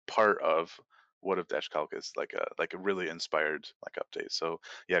part of what if Dash Calc is like a really inspired like update. So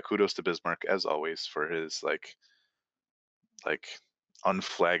yeah, kudos to Bismarck as always for his like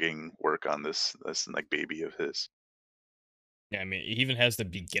unflagging work on this like baby of his. Yeah, I mean, he even has the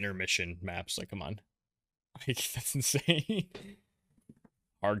beginner mission maps. Like, come on, like that's insane.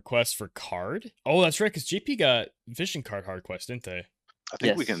 Hard quest for card. Oh, that's right, because JP got vision card hard quest, didn't they? I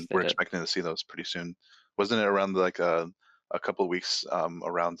think Yes, they we're did. expecting to see those pretty soon. Wasn't it around like a couple of weeks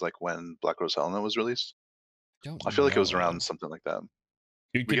around like when Black Rose Helena was released? Don't I feel like it was around know. something like that.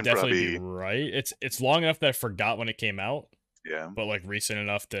 You We could can definitely be probably right. It's long enough that I forgot when it came out, yeah, but like recent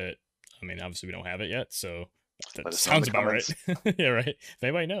enough that I mean, obviously we don't have it yet, so that let us know in the sounds about right. comments. Yeah, right. If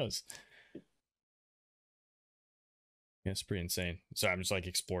anybody knows. Yeah, it's pretty insane. Sorry, I'm just like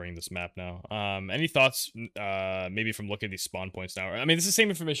exploring this map now. Any thoughts? Maybe from looking at these spawn points now. I mean, it's the same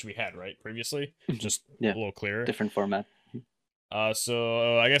information we had right previously, just Yeah, a little clearer. different format.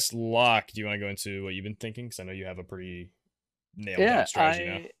 So I guess Locke. Do you want to go into what you've been thinking? Because I know you have a pretty nailed down Yeah, strategy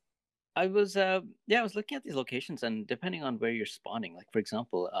now. I was I was looking at these locations, and depending on where you're spawning, like for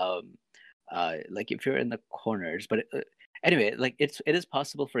example, like if you're in the corners, but anyway, like it is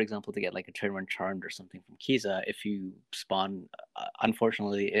possible, for example, to get like a turn one charmed or something from Kiza if you spawn,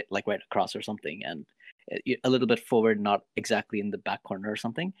 unfortunately, like right across or something, and a little bit forward, not exactly in the back corner or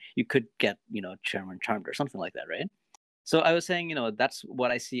something, you could get turn one charmed or something like that, right? So I was saying, that's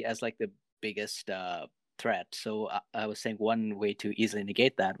what I see as like the biggest threat. So I was saying one way to easily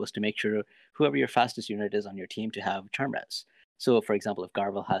negate that was to make sure whoever your fastest unit is on your team to have charm res. So, for example, if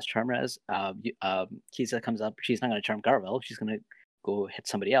Garvel has charm res, Kiza comes up, she's not going to charm Garvel, she's going to go hit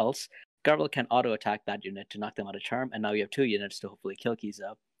somebody else. Garvel can auto attack that unit to knock them out of charm, and now you have two units to hopefully kill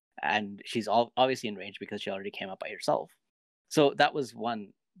Kiza. And she's obviously in range because she already came up by herself. So that was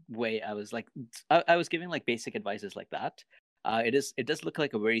one way I was like, I was giving like basic advices like that. It does look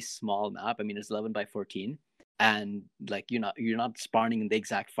like a very small map. I mean, it's 11 by 14, and like you're not spawning in the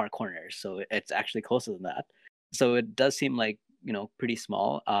exact far corners, so it's actually closer than that. So it does seem like pretty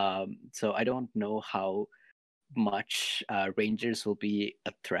small. So I don't know how much rangers will be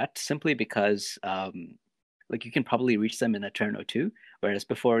a threat simply because like you can probably reach them in a turn or two, whereas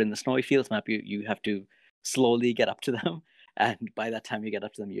before in the snowy fields map you have to slowly get up to them, and by that time you get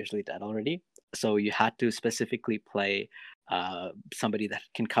up to them, you're usually dead already. So you had to specifically play somebody that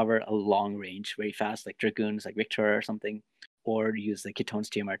can cover a long range very fast, like dragoons, like Victor or something, or use the Ketones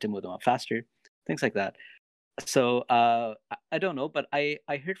TMR to move them up faster, things like that. So I don't know, but I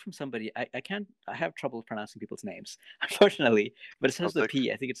heard from somebody. I have trouble pronouncing people's names, unfortunately. But it says the Celtic.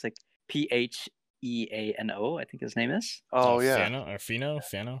 P. I think it's like Pheano. I think his name is Oh yeah, Fano or Fano?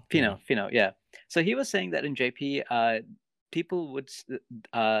 Yeah. Fino. Yeah. So he was saying that in JP, people would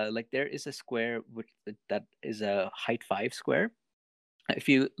like there is a square which that is a height 5 square. If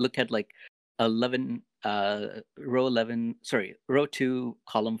you look at like 11 row 11, sorry, row 2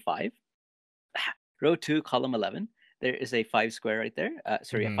 column 5, row 2 column 11, there is a 5 square right there,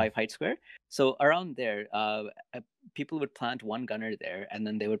 sorry, a Mm-hmm. 5 height square. So around there, people would plant one gunner there, and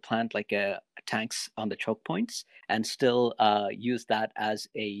then they would plant like tanks on the choke points, and still use that as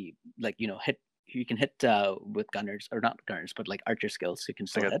a, like, hit. You can hit with gunners, or not gunners, but like archer skills, you can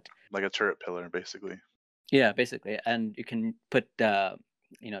still hit. like a turret pillar basically. Yeah, basically. And you can put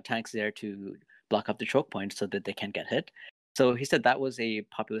tanks there to block up the choke points so that they can't get hit. So he said that was a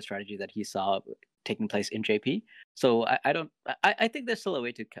popular strategy that he saw taking place in JP. So I think there's still a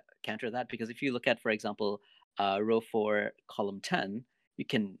way to counter that, because if you look at, for example, row 4 column 10, you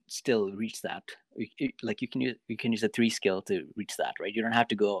can still reach that. Like you can use a 3 skill to reach that, right? You don't have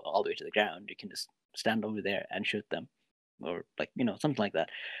to go all the way to the ground. You can just stand over there and shoot them, or like something like that.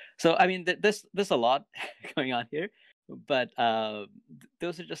 So I mean, there's a lot going on here, but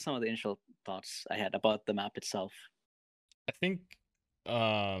those are just some of the initial thoughts I had about the map itself. I think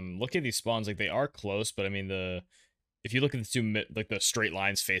look at these spawns, like they are close, but I mean if you look at the two like the straight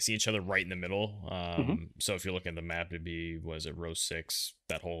lines facing each other right in the middle, so if you're looking at the map, it'd be, was it row 6,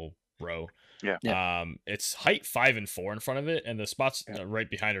 that whole row? Yeah. It's height 5 and 4 in front of it, and the spots right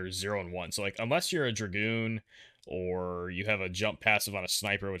behind are 0 and 1. So like unless you're a dragoon or you have a jump passive on a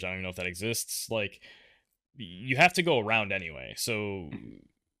sniper, which I don't even know if that exists, like you have to go around anyway. So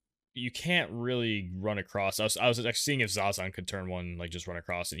you can't really run across. I was actually seeing if Zazan could turn one, like just run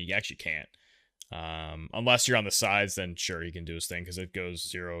across, and he actually can't. Unless you're on the sides, then sure, he can do his thing because it goes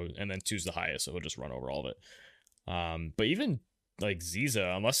 0 and then 2's the highest, so he'll just run over all of it. But even like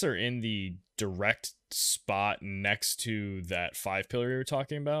Ziza, unless they're in the direct spot next to that 5 pillar you were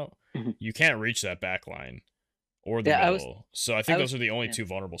talking about, you can't reach that back line or the middle. So I think those are the only 2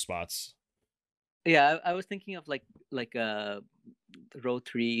 vulnerable spots. Yeah, I was thinking of like row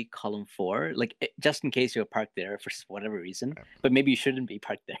 3, column 4, like just in case you're parked there for whatever reason, but maybe you shouldn't be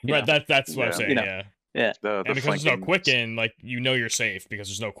parked there. Right, that's what I'm saying. Yeah. The and because there's no quicken, like you're safe because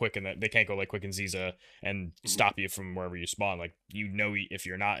there's no quicken, that they can't go like quicken Ziza and stop you from wherever you spawn. Like if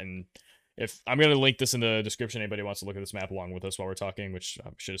you're not in. If I'm gonna link this in the description, anybody wants to look at this map along with us while we're talking, which I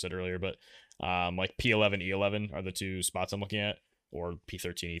should have said earlier, but like P11, E11 are the 2 spots I'm looking at, or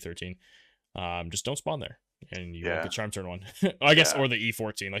P13, E13. Just don't spawn there, and you won't get charm turn 1. I guess, or the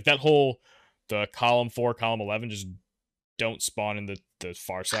E14, like that whole the column 4, column 11, just don't spawn in the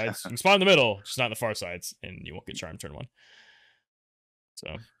far sides. You can spawn in the middle, just not in the far sides, and you won't get charm turn 1.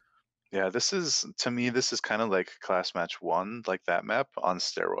 So yeah, to me this is kind of like class match 1, like that map on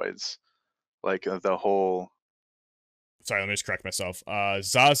steroids, like the whole. Sorry, let me just correct myself.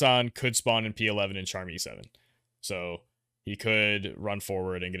 Zazan could spawn in P11 and charm E7, so he could run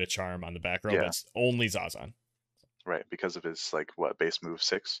forward and get a charm on the back row, but it's only Zazan. Right, because of his base move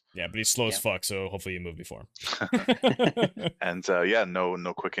 6. Yeah, but he's slow as fuck, so hopefully you move before him. And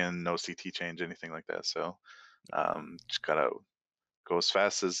no quicken, no CT change, anything like that. So just gotta go as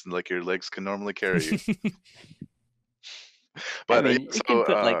fast as like your legs can normally carry you. But I mean, you can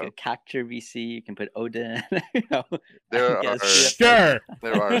put like a Cacture VC, you can put Odin. There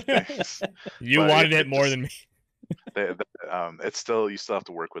are things. You wanted it more than me. It's still, you still have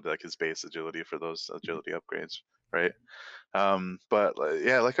to work with like his base agility for those agility upgrades, right? But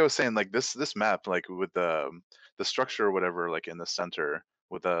like I was saying, like this map, like with the structure or whatever, like in the center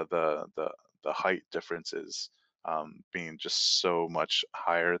with the height differences being just so much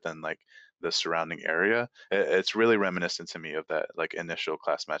higher than like the surrounding area, it's really reminiscent to me of that like initial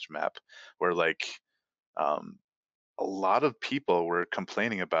class match map where like a lot of people were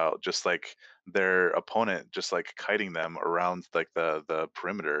complaining about just like their opponent just like kiting them around like the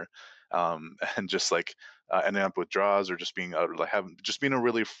perimeter, and just like ending up with draws or just being out, like having just being a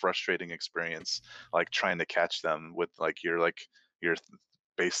really frustrating experience, like trying to catch them with like your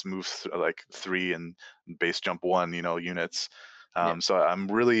base move like 3 and base jump 1 units. So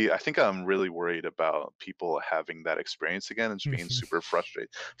I think I'm really worried about people having that experience again and just being super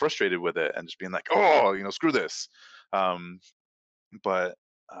frustrated with it and just being like, oh, screw this. But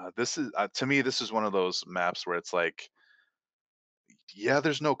this is to me, this is one of those maps where it's like, yeah,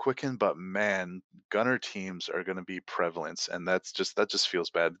 there's no quicken, but man, gunner teams are going to be prevalent, and that just feels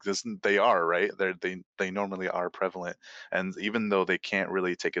bad because they are, right. They normally are prevalent, and even though they can't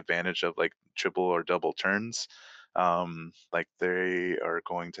really take advantage of like triple or double turns, like they are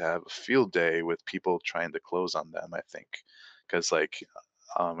going to have a field day with people trying to close on them, I think, because like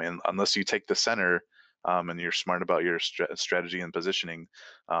and unless you take the center, and you're smart about your strategy and positioning,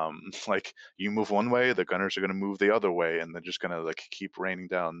 like you move one way, the gunners are going to move the other way, and they're just going to like keep raining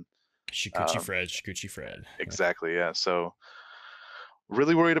down. Shikuchi Fred. Exactly, yeah. So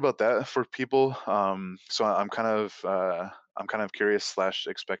really worried about that for people. So I'm kind of curious slash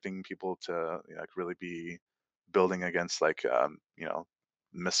expecting people to like really be building against like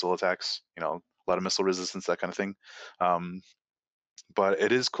missile attacks, a lot of missile resistance, that kind of thing. But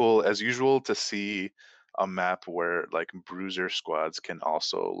it is cool as usual to see a map where like bruiser squads can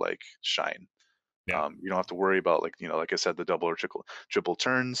also like shine. You don't have to worry about like like I said, the double or triple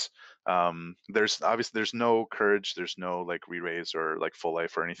turns. There's no courage, there's no like re-raise or like full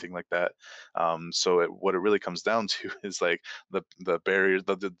life or anything like that. So what it really comes down to is like the barriers,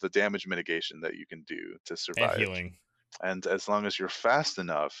 the damage mitigation that you can do to survive. And healing. And as long as you're fast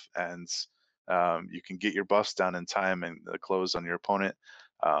enough and You can get your buffs down in time and close on your opponent.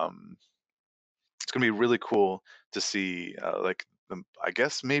 Um, it's gonna be really cool to see, like I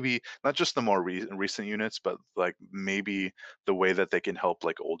guess maybe not just the more recent units, but like maybe the way that they can help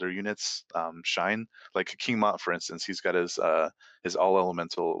like older units shine. Like King Mott, for instance, he's got his all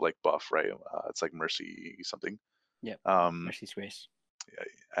elemental like buff, right? It's like Mercy something. Yep. Um, Mercy's Grace.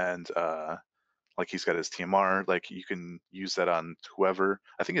 and like he's got his TMR. Like you can use that on whoever.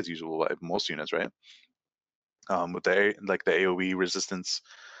 I think it's usable by most units, right? With the AOE resistance.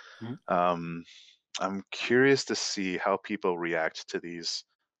 Mhm. I'm curious to see how people react to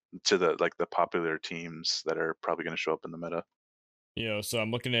the popular teams that are probably going to show up in the meta. So I'm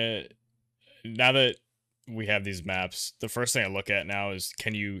looking at, now that we have these maps, the first thing I look at now is,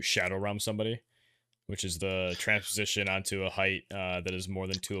 can you shadow realm somebody, which is the transposition onto a height that is more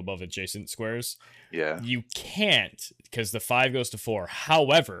than 2 above adjacent squares. Yeah, You can't, because the 5 goes to 4.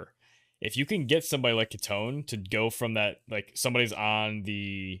 However, if you can get somebody like Katone to go from that, like somebody's on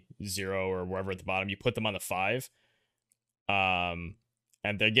the 0 or wherever at the bottom, you put them on the 5, and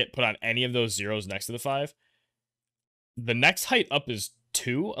they get put on any of those zeros next to the 5, the next height up is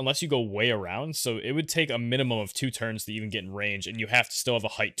 2 unless you go way around. So it would take a minimum of 2 turns to even get in range, and you have to still have a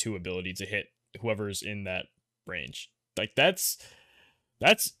height 2 ability to hit whoever's in that range. Like that's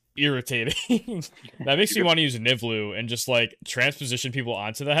irritating. That makes me want to use Nivlu and just like transposition people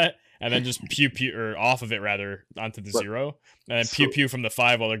onto that, and then just pew pew, or off of it rather, onto the But- 0, and then pew pew from the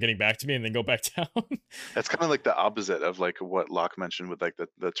 5 while they're getting back to me, and then go back down. that's kind of like the opposite of like what Locke mentioned with like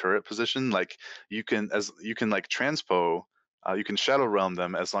the turret position. Like you can like transpo, you can shadow realm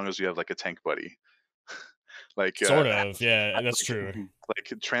them as long as you have like a tank buddy. Like Sort of, yeah, that's true.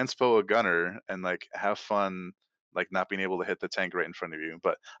 like transpo a gunner and like have fun like not being able to hit the tank right in front of you.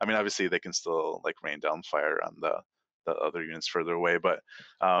 But I mean obviously they can still like rain down fire on the other units further away, but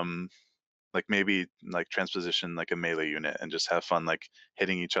like maybe like transposition like a melee unit and just have fun like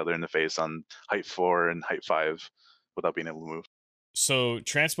hitting each other in the face on height 4 and height 5 without being able to move. So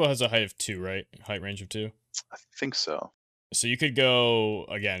transpo has a height of 2, right? Height range of 2. I think so. So you could go,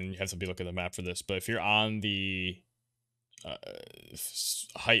 again, you have to be looking at the map for this, but if you're on the uh,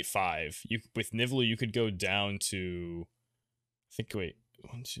 height 5, you with Nivlu you could go down to, I think, wait,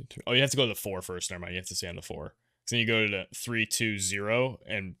 1 2 3, oh, you have to go to the 4 first. Never mind, you have to stay on the 4. So then you go to the 3 2 0,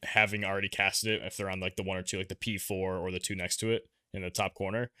 and having already casted it, if they're on like the 1 or 2, like the P4 or the 2 next to it in the top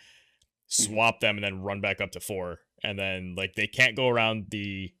corner, swap them and then run back up to 4, and then like they can't go around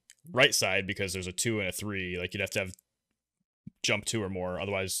the right side because there's a 2 and a 3. Like you'd have to have jump 2 or more,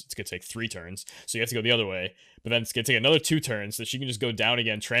 otherwise it's gonna take 3 turns, so you have to go the other way, but then it's gonna take another 2 turns, so she can just go down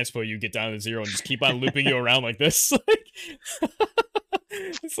again, transpo you, get down to 0, and just keep on looping you around like this.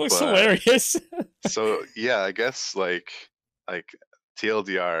 Like this looks hilarious. So yeah, I guess like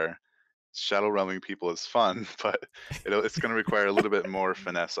TLDR, shadow realming people is fun, but it's going to require a little bit more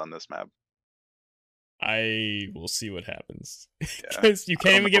finesse on this map. I will see what happens, Yeah. because you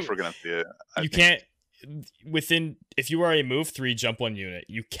can't even get, we're gonna see it. you can't within, if you are a move 3 jump 1 unit,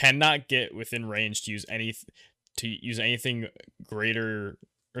 you cannot get within range to use anything greater,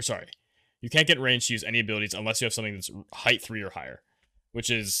 or sorry, you can't get range to use any abilities unless you have something that's height 3 or higher,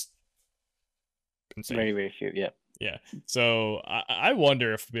 which is insane. Very, very few. Yeah. Yeah. So I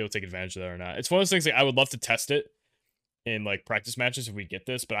wonder if we'll be able to take advantage of that or not. It's one of those things, like, I would love to test it in like practice matches if we get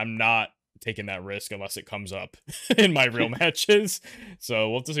this, but I'm not taking that risk unless it comes up in my real matches. So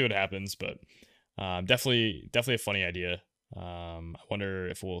we'll have to see what happens, but definitely a funny idea. I wonder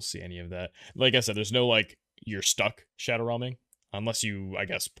if we'll see any of that. Like I said, there's no like you're stuck shadow realming unless you, I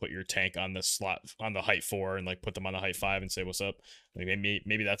guess, put your tank on the slot on the height 4 and like put them on the height 5 and say what's up. Like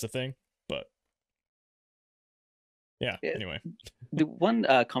maybe that's a thing, but yeah. Anyway, the one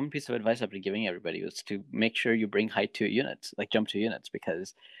common piece of advice I've been giving everybody was to make sure you bring height 2 units, like jump 2 units,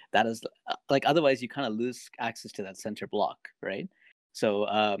 because that is like otherwise you kind of lose access to that center block, right? So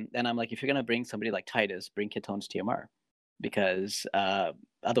and I'm like, if you're gonna bring somebody like Titus, bring Katone's TMR, because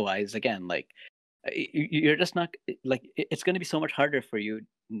otherwise, again, like you're just not like, it's going to be so much harder for you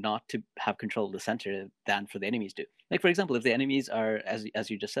not to have control of the center than for the enemies to. Like for example, if the enemies are,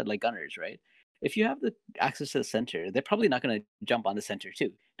 as you just said, like gunners, right? If you have the access to the center, they're probably not going to jump on the center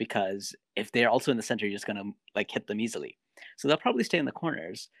too, because if they're also in the center, you're just going to like hit them easily. So they'll probably stay in the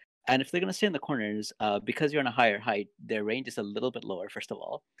corners. And if they're going to stay in the corners, because you're on a higher height, their range is a little bit lower, first of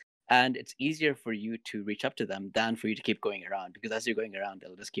all. And it's easier for you to reach up to them than for you to keep going around, because as you're going around,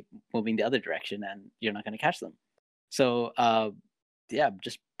 they'll just keep moving the other direction and you're not going to catch them. So, yeah,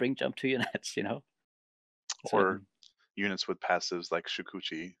 just bring jump 2 units, you know? Or units with passives like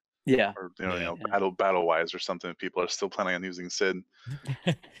Shukuchi. Yeah. Or, battle wise or something. People are still planning on using Sid.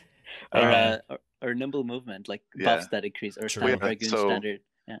 or nimble movement, like Yeah. buffs that increase, or True. standard Yeah, dragoon so- standard.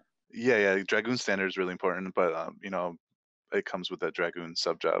 Yeah, Dragoon standard is really important, but it comes with that Dragoon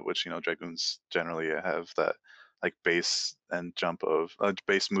sub job, which Dragoons generally have that like base and jump of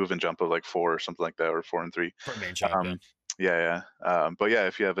base move and jump of like 4 or something like that, or 4 and 3. For main job, Yeah. But yeah,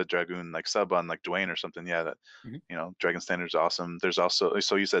 if you have a Dragoon like sub on like Dwayne or something, yeah, that Mhm. Dragon Standard is awesome. There's also,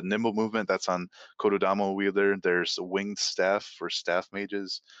 so you said nimble movement, that's on Kododamo Wheeler. There's winged staff for staff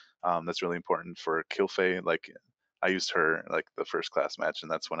mages. That's really important for Kilfei. Like I used her like the first class match,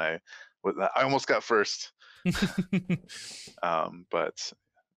 and that's when I almost got first. But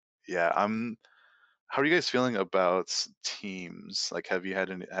yeah, how are you guys feeling about teams? Like, have you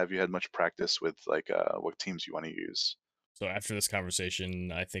had much practice with like what teams you want to use? So after this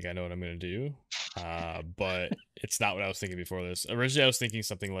conversation, I think I know what I'm gonna do. But it's not what I was thinking before this. Originally, I was thinking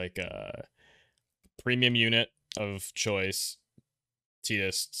something like premium unit of choice,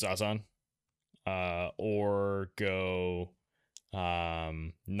 Tidus Zazan, or go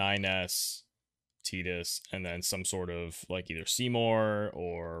 9S Tidus, and then some sort of like either Seymour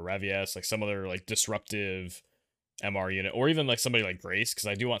or Ravies, like some other like disruptive MR unit, or even like somebody like Grace, because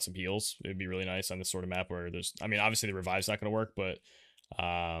I do want some heals. It would be really nice on this sort of map where there's, I mean, obviously the revive's not going to work, but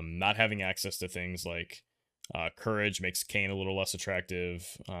not having access to things like Courage makes Kane a little less attractive,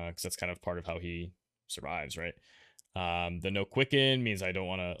 because that's kind of part of how he survives, right? The no quicken means I don't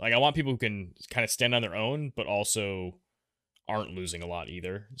want to, like, I want people who can kind of stand on their own, but also aren't losing a lot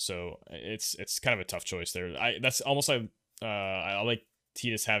either. So it's kind of a tough choice there. That's almost like I like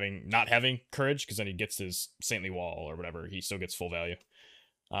Tidus not having courage, because then he gets his saintly wall or whatever. He still gets full value.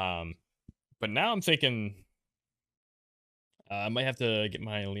 But now I'm thinking I might have to get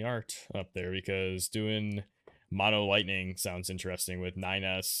my Liart up there, because doing mono lightning sounds interesting with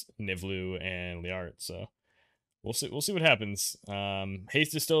 9S, Nivlu, and Liart. So we'll see what happens.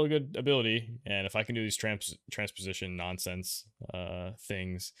 Haste is still a good ability, and if I can do these transposition nonsense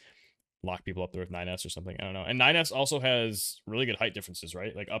things, lock people up there with 9S or something, I don't know. And 9S also has really good height differences,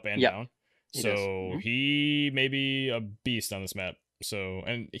 right? Like up and down. So he may be a beast on this map. So,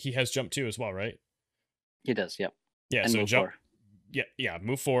 and he has jump 2 as well, right? He does, yep. Yeah, and so move jump 4. Yeah,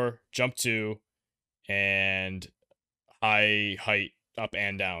 move 4, jump 2, and high height up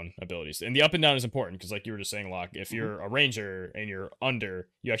and down abilities. And the up and down is important because, like you were just saying, Locke, if you're a ranger and you're under,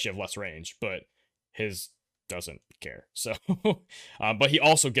 you actually have less range, but his doesn't care. So but he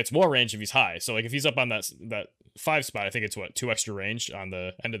also gets more range if he's high. So like if he's up on that 5 spot, I think it's 2 extra range on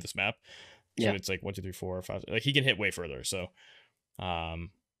the end of this map. So it's like 1 2 3 4 5, like he can hit way further. So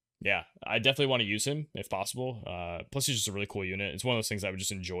yeah, I definitely want to use him if possible. Plus he's just a really cool unit. It's one of those things I would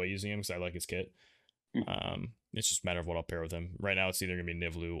just enjoy using him because I like his kit. It's just a matter of what I'll pair with him. Right now it's either gonna be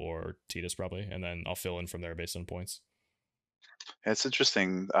Nivlu or Tidus probably, and then I'll fill in from there based on points. Yeah, it's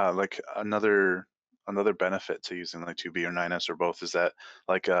interesting. Like another benefit to using like 2B or 9S or both is that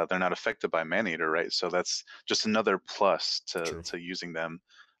like they're not affected by Maneater, right? So that's just another plus to using them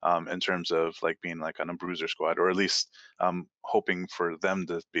in terms of like being like on a bruiser squad, or at least hoping for them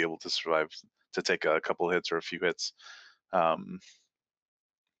to be able to survive, to take a couple hits or a few hits.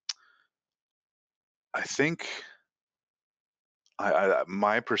 I think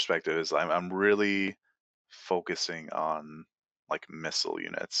my perspective is I'm really focusing on like missile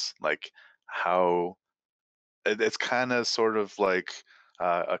units, like how it's kind of sort of like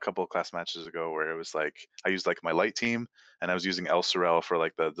a couple of class matches ago where it was like I used like my light team and I was using El Sorel for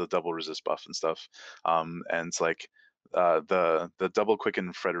like the double resist buff and stuff, and it's like the double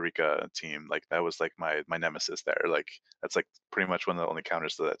quicken Frederica team, like that was like my nemesis there. Like that's like pretty much one of the only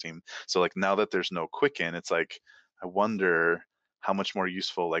counters to that team. So like now that there's no quicken, it's like I wonder how much more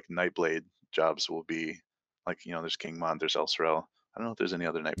useful like Nightblade jobs will be. Like there's Kingmon, there's El Sorel. I don't know if there's any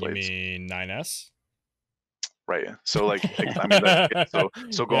other Nightblades. You mean 9S? Right. So like I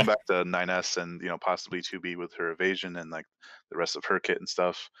mean so going back to 9S and possibly 2B with her evasion and like the rest of her kit and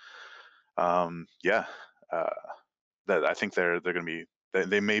stuff. Yeah. That I think they're going to be,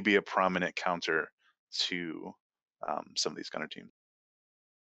 they may be a prominent counter to some of these counter teams.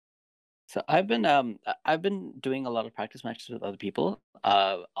 So I've been doing a lot of practice matches with other people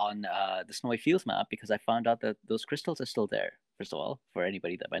on the Snowy Fields map, because I found out that those crystals are still there, first of all, for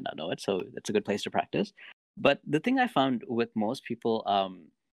anybody that might not know it. So it's a good place to practice. But the thing I found with most people,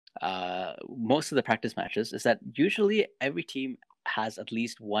 most of the practice matches, is that usually every team has at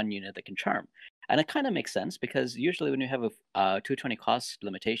least one unit that can charm. And it kind of makes sense, because usually when you have a 220 cost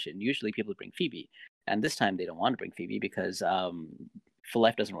limitation, usually people bring Phoebe. And this time they don't want to bring Phoebe because Full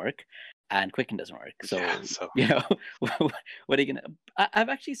Life doesn't work and Quicken doesn't work. So, what are you gonna? I've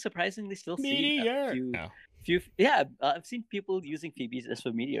actually surprisingly still seen a few. No. I've seen people using Phoebes as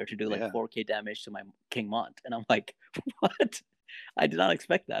for meteor to do like Yeah. 4K damage to my King Mont, and I'm like, what? I did not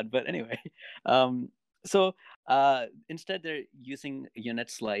expect that. But anyway, so instead they're using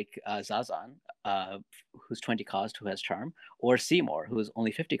units like Zazan, who's 20 cost, who has charm, or Seymour, who's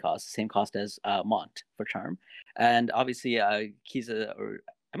only 50 cost, same cost as Mont for charm, and obviously Kiza, or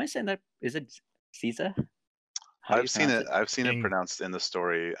am I saying that? Is it Ziza? How do you I've seen pronounce it. it? I've seen it In pronounced in the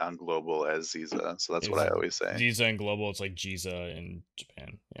story on Global as Ziza, so that's what I is always say. Giza in global, it's like Giza in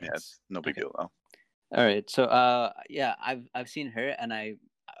Japan. Yeah, it's no big Okay. deal though. All right. So yeah, I've seen her, and I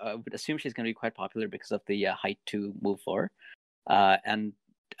would assume she's going to be quite popular because of the height to move for, and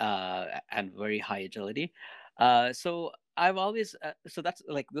very high agility. So I've always so that's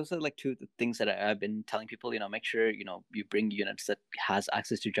like those are like two things that I've been telling people. Make sure you bring units that has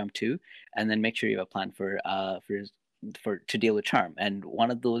access to jump to, and then make sure you have a plan for to deal with charm. And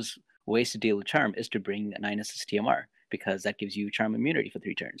one of those ways to deal with charm is to bring 9SS TMR, because that gives you charm immunity for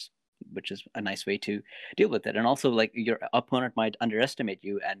 3 turns, which is a nice way to deal with it. And also, like, your opponent might underestimate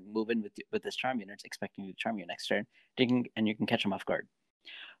you and move in with this charm units, expecting you to charm you next turn, and you can catch them off guard.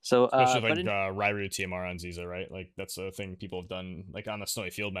 So, especially but like Rairu TMR on Ziza, right? Like that's a thing people have done. Like on the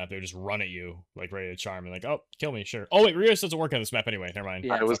snowy field map, they would just run at you, like ready to charm, and like, oh, kill me, sure. Oh wait, Rios doesn't work on this map anyway. Never mind.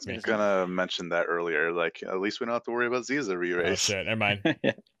 Yeah, I was Fuck me. gonna mention that earlier. Like, at least we don't have to worry about Ziza Oh re-race. shit, never mind.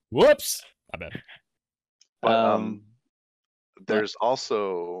 yeah. Whoops, I bet. But there's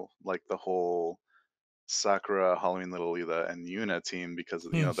also like the whole Sakura, Halloween Little Leela, and Yuna team, because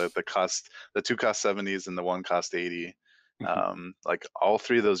the 2 cost 70s and the 1 cost 80. Like all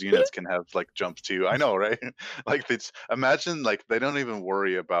 3 of those units can have like jump 2. I know, right? Like imagine like they don't even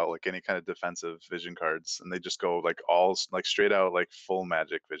worry about like any kind of defensive vision cards, and they just go like all like straight out like full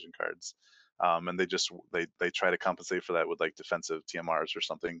magic vision cards. And they try to compensate for that with like defensive TMRs or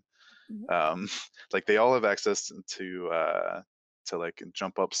something. Like they all have access to like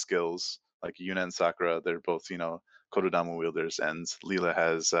jump up skills. Like Yuna and Sakura, they're both Kododama wielders, and Leela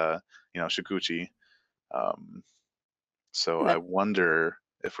has Shikuchi. So I wonder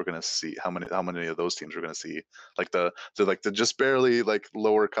if we're gonna see how many of those teams we're gonna see, like the just barely like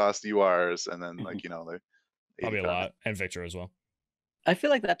lower cost URs, and then like the Probably a 85. lot, and Victor as well. I feel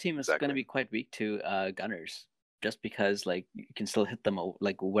like that team is going to Exactly. be quite weak to gunners, just because like you can still hit them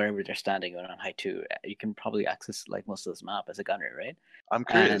like wherever they're standing on high 2. You can probably access like most of this map as a gunner, right? I'm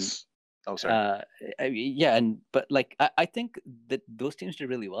curious. Oh, sorry. Yeah, but like I think that those teams did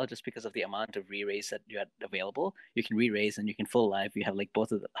really well just because of the amount of re-raise that you had available. You can re-raise and you can full life. You have like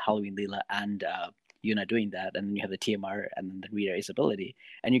both of the Halloween Leela and Yuna doing that, and then you have the TMR and then the re-raise ability,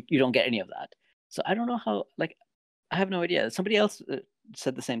 and you don't get any of that. So I don't know how, like, I have no idea. Somebody else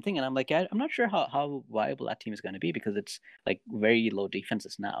said the same thing, and I'm like, I'm not sure how viable that team is going to be, because it's like very low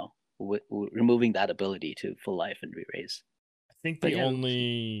defenses now, removing that ability to full life and re-raise. I think the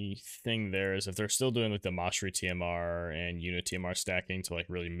only thing there is if they're still doing like the Mashri TMR and Unit TMR stacking to like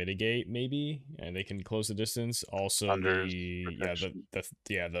really mitigate, maybe, and they can close the distance. Also, the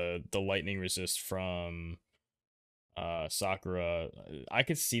lightning resist from Sakura, I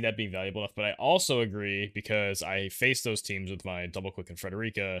could see that being valuable enough, but I also agree, because I faced those teams with my double quick and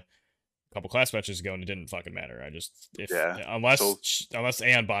Frederica a couple class matches ago, and it didn't fucking matter. Unless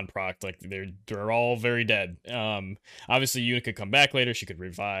Aeon Bond procced, like they're all very dead. Obviously Yuna could come back later, she could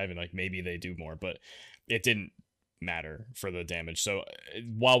revive, and like maybe they do more, but it didn't matter for the damage. So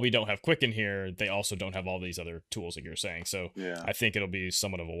while we don't have quick in here, they also don't have all these other tools like you're saying. So yeah. I think it'll be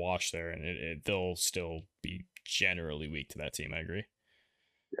somewhat of a wash there, and they'll still be generally weak to that team. I agree.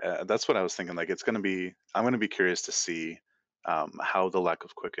 Yeah, that's what I was thinking. Like I'm going to be curious to see how the lack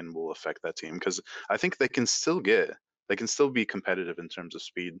of quicken will affect that team, because I think they can still be competitive in terms of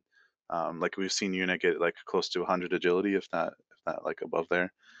speed. Like we've seen Yuna get like close to 100 agility, if not like above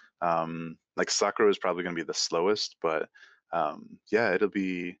there. Like Sakura is probably going to be the slowest, but yeah, it'll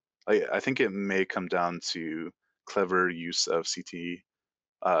be. I think it may come down to clever use of CT,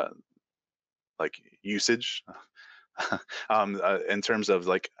 like usage. In terms of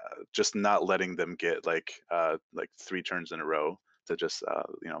like just not letting them get like 3 turns in a row to just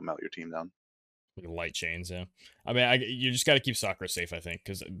melt your team down. Light chains, yeah. I mean, you just got to keep Sakura safe, I think,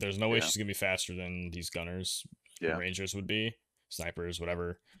 because there's no way Yeah. she's gonna be faster than these gunners, Yeah. rangers would be, snipers,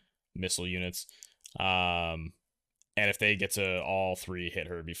 whatever, missile units. And if they get to all 3 hit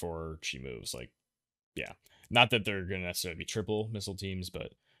her before she moves, like, yeah, not that they're gonna necessarily be triple missile teams,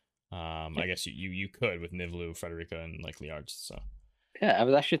 but I guess you could with Nivlu, Frederica, and like Liards. So yeah, I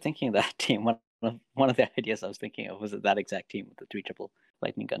was actually thinking of that team. One of the ideas I was thinking of was that exact team with the 3 triple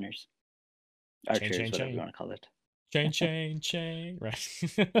lightning gunners, archers, whatever you want to call it. Chain, right?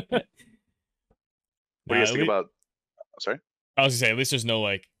 What do you guys think least, about? Sorry. I was gonna say, at least there's no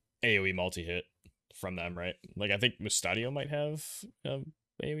like AoE multi hit from them, right? Like I think Mustadio might have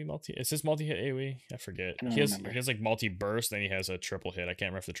AoE multi. Is this multi hit AoE? I forget. I don't He remember. has like multi burst, then he has a triple hit. I can't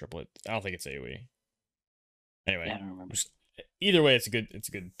remember if the triple hit. I don't think it's AoE. Anyway, Yeah, I don't remember. Either way, it's a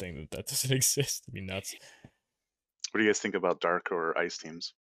good thing that doesn't exist. I mean, nuts. What do you guys think about dark or ice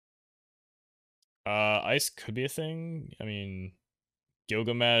teams? Ice could be a thing. I mean,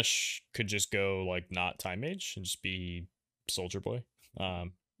 Gilgamesh could just go like not Time Mage and just be Soldier Boy.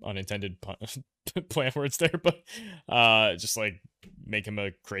 Unintended plant words there, but just like make him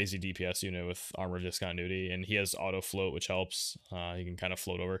a crazy DPS unit with armor discontinuity, and he has auto float, which helps. He can kind of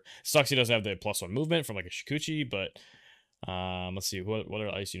float over. Sucks he doesn't have the +1 movement from like a Shikuchi, but let's see what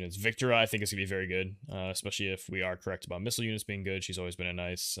are ice units. Victora, I think is gonna be very good, especially if we are correct about missile units being good. She's always been a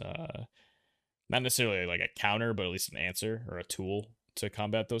nice, not necessarily like a counter, but at least an answer or a tool to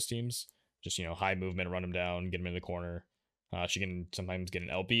combat those teams. Just high movement, run them down, get them in the corner. She can sometimes get an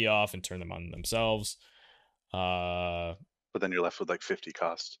LB off and turn them on themselves. But then you're left with like 50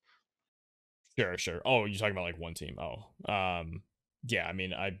 cost. Sure. Oh, you're talking about like one team. Oh, yeah. I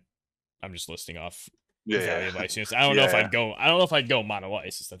mean, I'm just listing off the value of ice units. I don't know if I'd go. I don't know if I'd go mono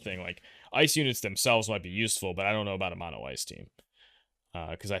ice. Is the thing. Like ice units themselves might be useful, but I don't know about a mono ice team.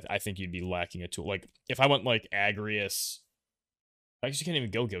 Because I think you'd be lacking a tool. Like if I went like Agrius. I guess you can't even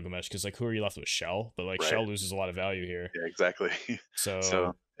go Gilgamesh because like who are you left with? Shell, but like Shell loses a lot of value here. Yeah, exactly.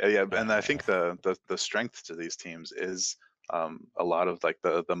 So yeah, and I think the strength to these teams is a lot of like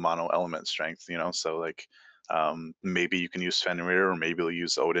the mono element strength. So like maybe you can use Fenrir or maybe you'll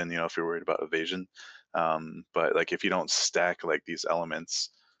use Odin. If you're worried about evasion, but like if you don't stack like these elements,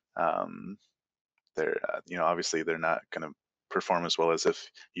 they're obviously they're not gonna perform as well as if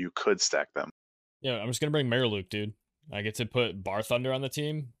you could stack them. Yeah, I'm just gonna bring Mariluk, dude. I get to put Bar Thunder on the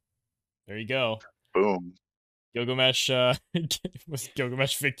team. There you go. Boom. Gilgamesh with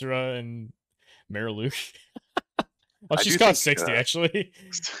Gilgamesh, Victora, and Mariluk. Oh, she's cost 60 actually.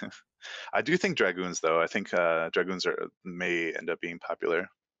 I do think Dragoons though. I think Dragoons may end up being popular.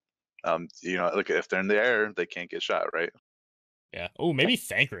 Look, if they're in the air, they can't get shot, right? Yeah. Oh, maybe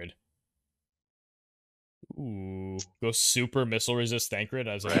Thancred. Ooh, go super missile resist Thancred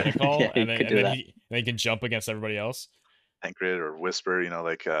as a meta call, and then he can jump against everybody else. Thancred or Whisper,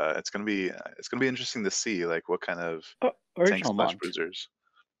 like it's gonna be interesting to see like what kind of original Mont bruisers.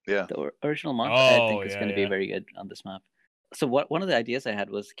 Yeah, the original Mont I think is going to be very good on this map. So one of the ideas I had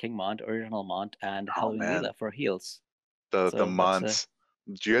was King Mont, original Mont, and Halloween Leela for heals. The Mont.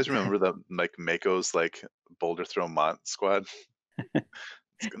 Do you guys remember the like Mako's like boulder throw Mont squad?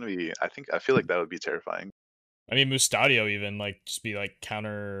 It's gonna be. I feel like that would be terrifying. I mean, Mustadio even like just be like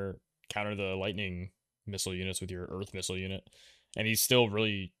counter the lightning missile units with your earth missile unit, and he's still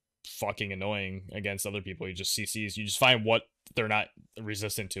really fucking annoying against other people. He just CCs. You just find what they're not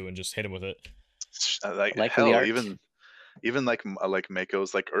resistant to and just hit him with it. Like hell, even like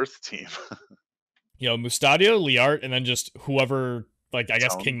Mako's like earth team. Mustadio, Liart, and then just whoever. Like, I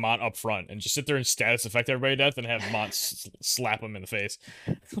guess King Mont up front and just sit there and status affect everybody to death and have Mont slap him in the face.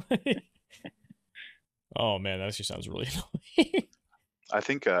 Oh, man, that actually sounds really annoying. I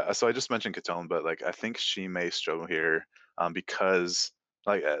think, so I just mentioned Katone, but like, I think she may struggle here because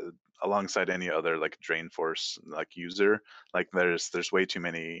like alongside any other like Drain Force like user, like there's way too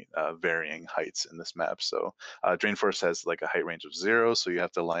many varying heights in this map. So Drain Force has like a height range of 0, so you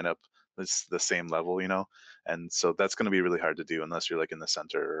have to line up the same level, and so that's going to be really hard to do unless you're like in the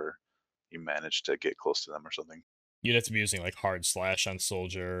center or you manage to get close to them or something. You'd have to be using like Hard Slash on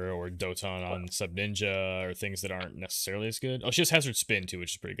Soldier or Doton on Sub Ninja or things that aren't necessarily as good. Oh, she has Hazard Spin too,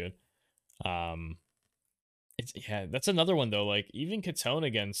 which is pretty good. Yeah, that's another one though. Like even Katone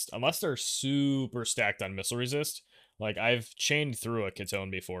against, unless they're super stacked on missile resist, like I've chained through a Katone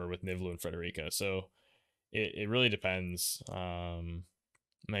before with Nivlu and Frederica, so it really depends.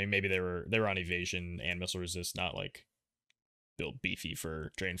 Maybe they were on evasion and missile resist, not like built beefy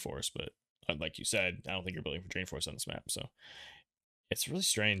for Drain Force, but like you said, I don't think you're building for Drain Force on this map, so it's really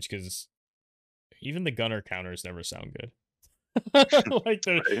strange because even the gunner counters never sound good. Like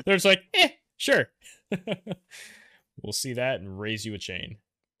they're just like, sure. We'll see that and raise you a chain.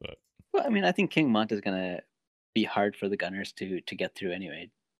 But well, I mean, I think King Mont is gonna be hard for the gunners to get through anyway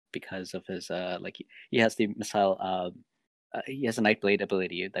because of his like he has the missile. He has a Nightblade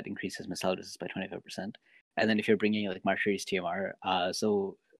ability that increases missile resist by 25%, and then if you're bringing like Marjorie's TMR,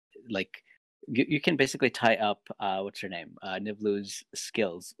 so like you can basically tie up what's her name, Nivlu's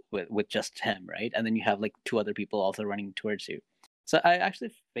skills with just him, right? And then you have like 2 other people also running towards you. So I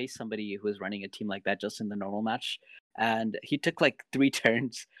actually faced somebody who was running a team like that just in the normal match, and he took like 3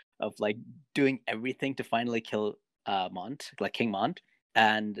 turns of like doing everything to finally kill Mont, like King Mont,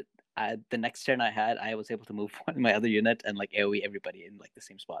 and the next turn I was able to move my other unit and like AoE everybody in like the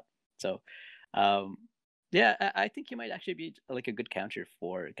same spot. So, yeah, I think he might actually be like a good counter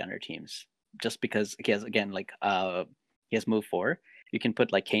for gunner teams, just because he has again like he has move 4. You can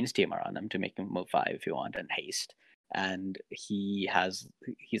put like Kane's TMR on him to make him move 5 if you want, and haste. And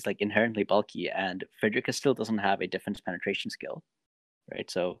he's like inherently bulky, and Frederica still doesn't have a defense penetration skill,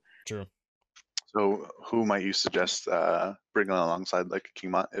 right? So True. So who might you suggest bringing alongside like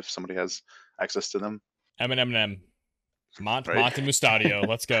King Mont if somebody has access to them? M. Mont Right. and Mustadio.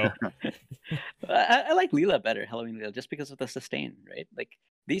 Let's go. I like Leela better, Halloween Leela, just because of the sustain, right? Like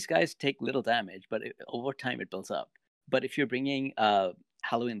these guys take little damage, but over time it builds up. But if you're bringing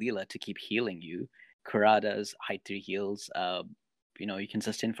Halloween Leela to keep healing you, Kurada's height 3 heals, you can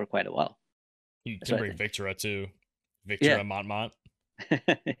sustain for quite a while. You That's can what I bring think. Victora too. Victora, Yeah. Mont. Yeah,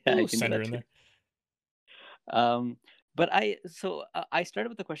 I Ooh, can do send her that in too. there. But I started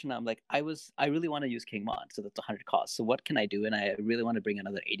with the question. Now I'm like, I really want to use King Mont, so that's 100 cost. So what can I do? And I really want to bring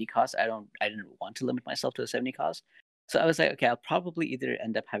another 80 cost. I didn't want to limit myself to a 70 cost. So I was like, okay, I'll probably either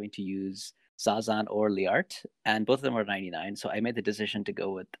end up having to use Zazan or Liart, and both of them are 99. So I made the decision to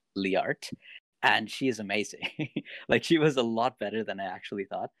go with Liart, and she is amazing. Like she was a lot better than I actually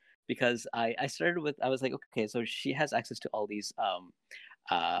thought, because I started with, I was like, okay, so she has access to all these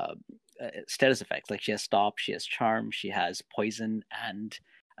status effects. Like she has stop, she has charm, she has poison and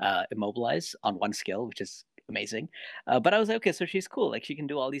immobilize on one skill, which is amazing. But I was like, okay, so she's cool. Like she can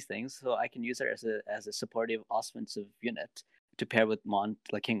do all these things, so I can use her as a supportive offensive unit to pair with Mont,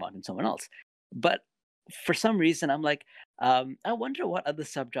 like King Mont and someone else. But for some reason, I'm like, I wonder what other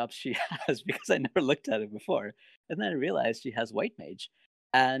sub jobs she has, because I never looked at it before. And then I realized she has White Mage.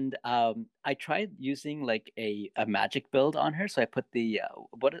 And I tried using like a magic build on her. So I put the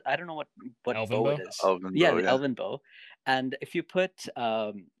what I don't know what Elven bow bow? it is. Elven Yeah, bow, the yeah. elven bow. And if you put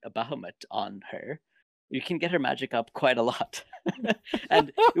a Bahamut on her, you can get her magic up quite a lot.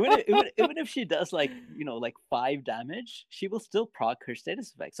 And even if she does like 5 damage, she will still proc her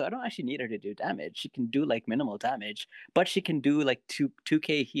status effect. So I don't actually need her to do damage. She can do like minimal damage, but she can do like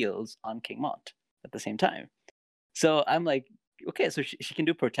 2k heals on King Mont at the same time. So I'm like, okay, so she can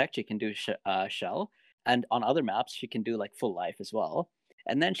do protect, she can do shell, and on other maps she can do like full life as well.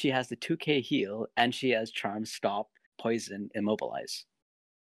 And then she has the 2k heal, and she has charm, stop, poison, immobilize,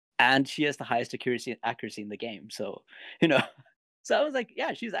 and she has the highest accuracy in the game. So so I was like,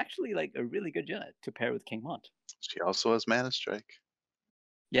 yeah, she's actually like a really good unit to pair with King Mont. She also has Mana Strike.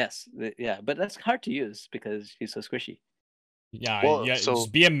 Yes, yeah, but that's hard to use because she's so squishy. Yeah, Well,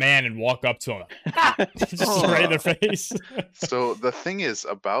 just be a man and walk up to him. Just right in their face. So the thing is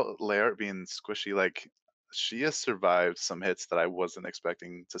about Laird being squishy, like she has survived some hits that I wasn't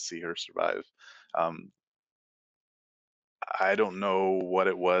expecting to see her survive. I don't know what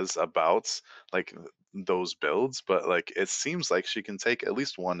it was about like those builds, but like it seems like she can take at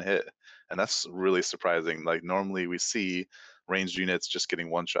least one hit, and that's really surprising. Like normally we see ranged units just getting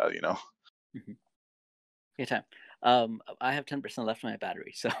one shot, Mhm. Okay, time. I have 10% left on my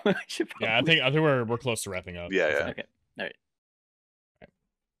battery, so I should probably... Yeah, I think we're close to wrapping up. Yeah, yeah. Okay, all right.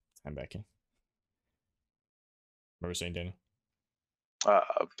 I'm back in. What were you saying, Daniel?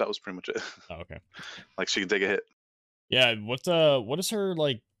 That was pretty much it. Oh, okay. Like she can take a hit. Yeah, what is her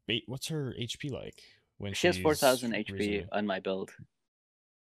like? What's her HP like when she has 4,000 HP reasonably... on my build?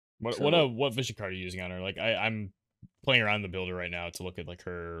 What vision card are you using on her? Like I'm playing around the builder right now to look at like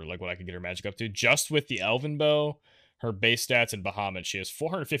her, like what I can get her magic up to. Just with the Elven Bow, her base stats, and Bahamut, she has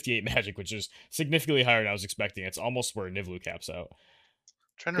 458 magic, which is significantly higher than I was expecting. It's almost where Nivlu caps out.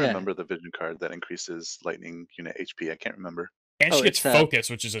 Trying to remember the vision card that increases lightning unit HP. I can't remember. And she gets focus,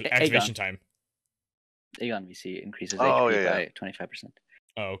 which is an activation time. Aegon VC increases HP by 25%.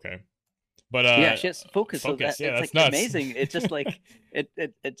 Oh, okay. But yeah, she has focus. So that's like nuts. amazing. It's just like it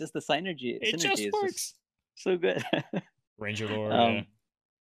just the synergy. It just works. Just so good. Ranger lore.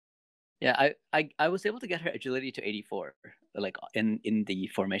 Yeah, I was able to get her agility to 84, like in the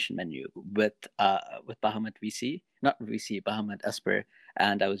formation menu with Bahamut VC, not VC, Bahamut Esper,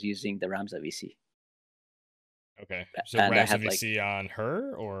 and I was using the Ramza VC. Okay, so Ramza VC on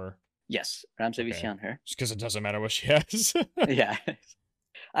her, or yes, Ramza VC on her. Just because it doesn't matter what she has. Yeah.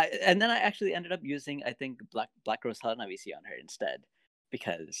 And then I actually ended up using, I think, Black Rose Helena VC on her instead,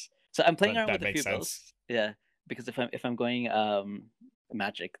 because so I'm playing around with a few builds. Yeah, because if I'm going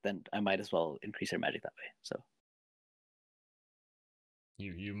magic, then I might as well increase her magic that way. So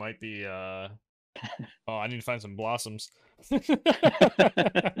you might be oh, I need to find some blossoms.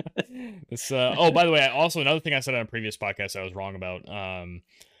 It's oh, by the way, also another thing I said on a previous podcast I was wrong about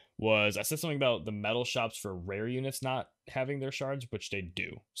was I said something about the metal shops for rare units not having their shards, which they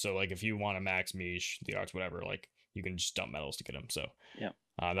do. So like if you want a max Mish, the arts, whatever, like you can just dump metals to get them. So Yeah.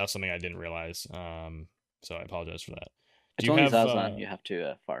 That's something I didn't realize. So I apologize for that. It's only Zazan you have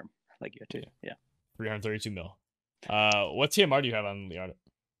to farm, like you have to. Yeah. 332 mil. What TMR do you have on Liart?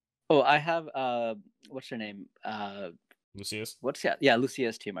 Oh, I have what's her name? Lucius? Yeah,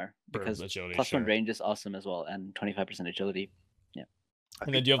 Lucius TMR, because agility, +1 range is awesome as well, and 25% agility. Yeah.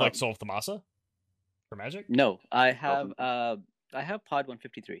 And then do you have like Soul of Thamasa for magic? No, I have pod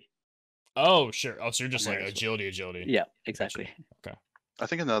 153. Oh, sure. Oh, so you're just like agility. Yeah, exactly. Okay. I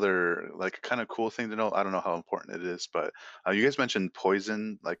think another like kind of cool thing to know, I don't know how important it is, but you guys mentioned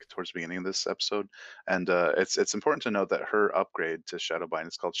poison like towards the beginning of this episode, and it's important to note that her upgrade to Shadowbind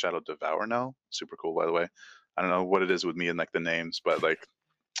is called Shadow Devour now. Super cool, by the way. I don't know what it is with me and like the names, but like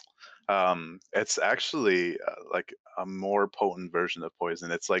it's actually like a more potent version of poison.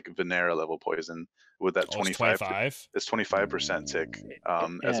 It's like Venera level poison with that 25. It's 25% tick,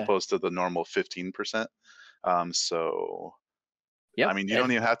 as opposed to the normal 15%. So. Yep. I mean, you don't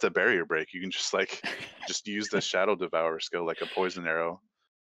even have to barrier break. You can just like just use the Shadow Devour skill like a poison arrow.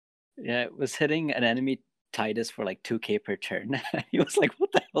 Yeah, it was hitting an enemy Titus for like 2k per turn. He was like,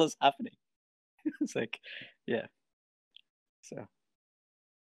 "What the hell is happening?" It's like, yeah. So. All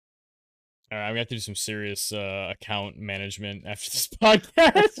right, I'm gonna have to do some serious account management after this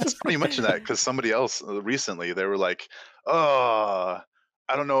podcast. It's funny you mention that because somebody else recently they were like, "Oh,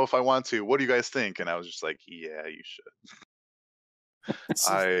 I don't know if I want to. What do you guys think?" And I was just like, "Yeah, you should."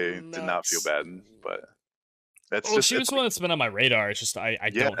 I did not feel bad, but that's just. She was one that's been on my radar. It's just I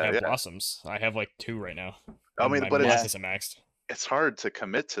don't have blossoms. I have like 2 right now. I mean, but it's maxed. It's hard to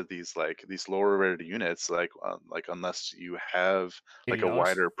commit to these lower rarity units, like unless you have like a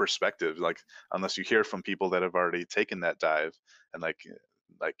wider perspective, like unless you hear from people that have already taken that dive and like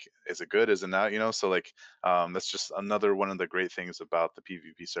is it good, is it not, so like that's just another one of the great things about the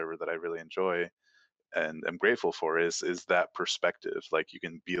PvP server that I really enjoy and I'm grateful for is that perspective. Like you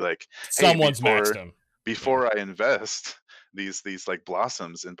can be like, hey, someone's maxed them before I invest these like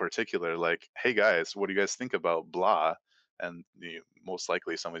blossoms in particular, like, hey guys, what do you guys think about blah? And most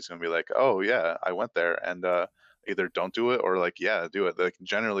likely somebody's gonna be like, oh yeah, I went there, and either don't do it or like, yeah, do it. Like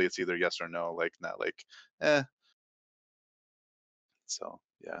generally it's either yes or no, like not like so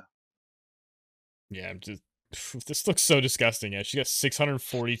yeah, I'm just this looks so disgusting. Yeah, she got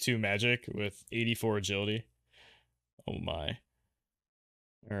 642 magic with 84 agility. Oh my.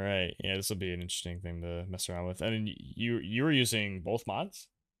 All right, yeah, this will be an interesting thing to mess around with. And you were using both mods,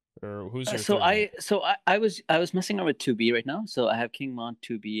 or who's your I was messing around with 2B right now. So I have King Mon,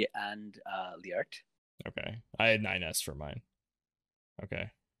 2B, and Liart. Okay, I had 9S for mine.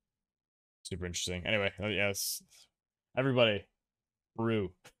 Okay, super interesting. Anyway, yes, everybody,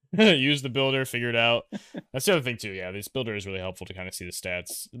 brew. Use the builder, figure it out. That's the other thing too. Yeah, this builder is really helpful to kind of see the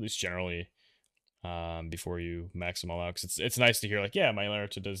stats, at least generally, before you max them all out. Because it's nice to hear like, yeah, my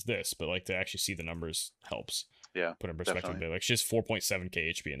Naruto does this, but like to actually see the numbers helps. Yeah, put in perspective a bit. Like she has 4.7k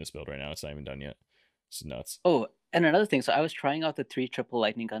HP in this build right now. It's not even done yet. It's nuts. Oh, and another thing. So I was trying out the 3 triple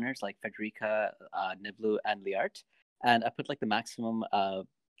lightning gunners like Federica, Niblu, and Liart, and I put like the maximum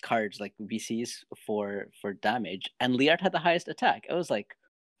cards like VCs for damage, and Liart had the highest attack. I was like,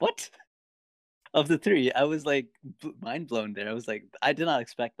 what? Of the 3, I was like mind blown there. I was like, I did not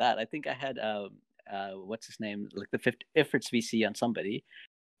expect that. I think I had what's his name, like the Ifrit's VC on somebody,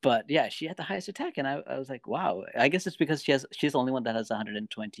 but yeah, she had the highest attack, and I was like, wow. I guess it's because she's the only one that has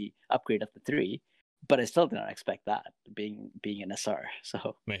 120 upgrade of the 3, but I still did not expect that being an SR.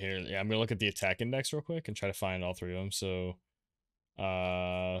 So here, yeah, I'm gonna look at the attack index real quick and try to find all 3 of them. So,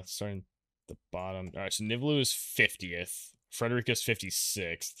 starting at the bottom. All right, so Nivlu is 50th. Frederica's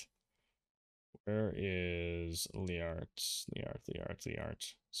 56th. Where is Liart?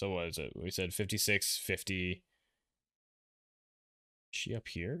 So what is it? We said 56, 50. Is she up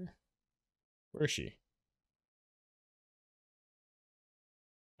here? Where is she?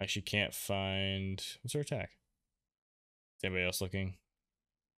 I actually can't find. What's her attack? Is anybody else looking?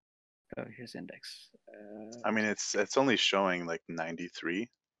 Oh, here's index. I mean, it's only showing like 93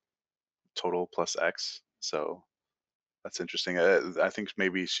 total plus X, so that's interesting. I think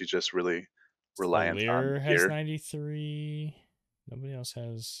maybe she's just really reliant on has gear. 93. Nobody else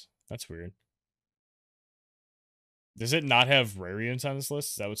has. That's weird. Does it not have rare units on this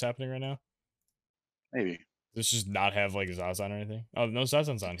list? Is that what's happening right now? Maybe. Does this just not have like Zazan or anything? Oh, no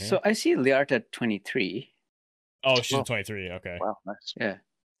Zazan's on here. So I see Liart at 23. Oh, she's at 23. Okay. Wow, nice. Yeah.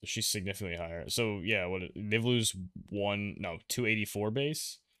 So she's significantly higher. So yeah, what Nivlu's 284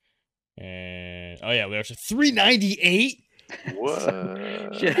 base. And oh yeah, Liart's 398.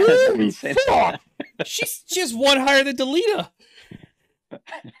 What? She has an insane Fuck! She has one higher than Delita.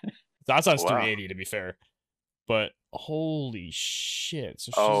 That's on Wow. 380 to be fair, but holy shit!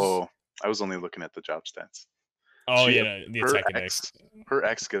 So she's... Oh, I was only looking at the job stats. Oh She- yeah, the her attack index. Her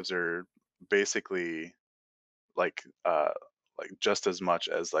X gives her basically like just as much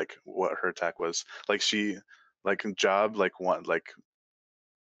as like what her attack was. Like she like job like one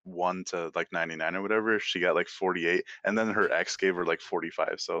to like 99 or whatever. She got like 48, and then her X gave her like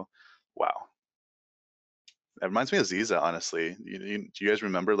 45. So, wow. It reminds me of Ziza, honestly. Do you guys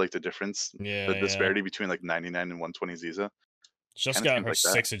remember like the difference, Yeah, the disparity between like 99 and 120 Ziza? She just Kinda got seems her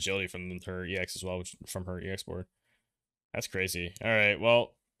like that. 6 agility from her EX as well, from her EX board. That's crazy. All right,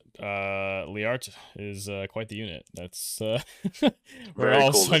 well, Liart is quite the unit. That's we're Very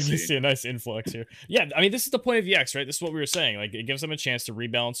all cool to starting to see. see a nice influx here. Yeah, I mean, this is the point of EX, right? This is what we were saying. Like, it gives them a chance to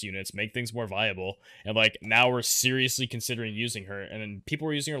rebalance units, make things more viable, and like now we're seriously considering using her. And then people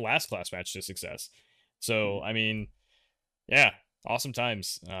were using her last class match to success. So I mean, yeah, awesome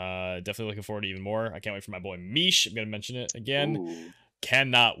times. Definitely looking forward to even more. I can't wait for my boy Mish. I'm gonna mention it again. Ooh,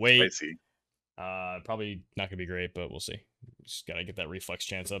 Cannot wait. spicy. Probably not gonna be great, but we'll see. Just gotta get that reflex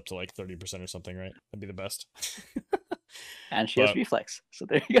chance up to like 30% or something, right? That'd be the best. And she has But- reflex, so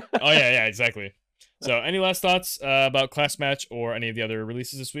there you go. Oh yeah, exactly. So, any last thoughts about class match or any of the other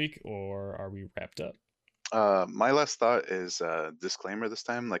releases this week, or are we wrapped up? My last thought is disclaimer this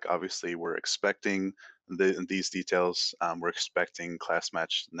time. Like, obviously, we're expecting these details. We're expecting class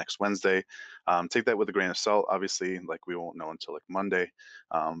match next Wednesday. Take that with a grain of salt. Obviously, like we won't know until like Monday.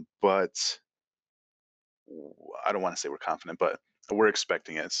 But I don't want to say we're confident, but we're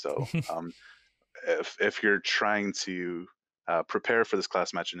expecting it. So, if you're trying to prepare for this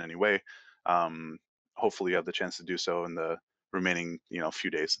class match in any way, hopefully you have the chance to do so in the remaining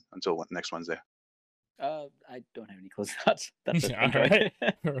few days until next Wednesday. I don't have any closing thoughts. That's it. All Enjoy.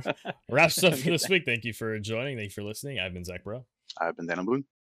 right. Wraps up Have a for good this day. week. Thank you for joining. Thank you for listening. I've been Zach Bro, I've been Dan Bloom.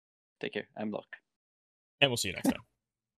 Take care. I'm Locke. and we'll see you next time.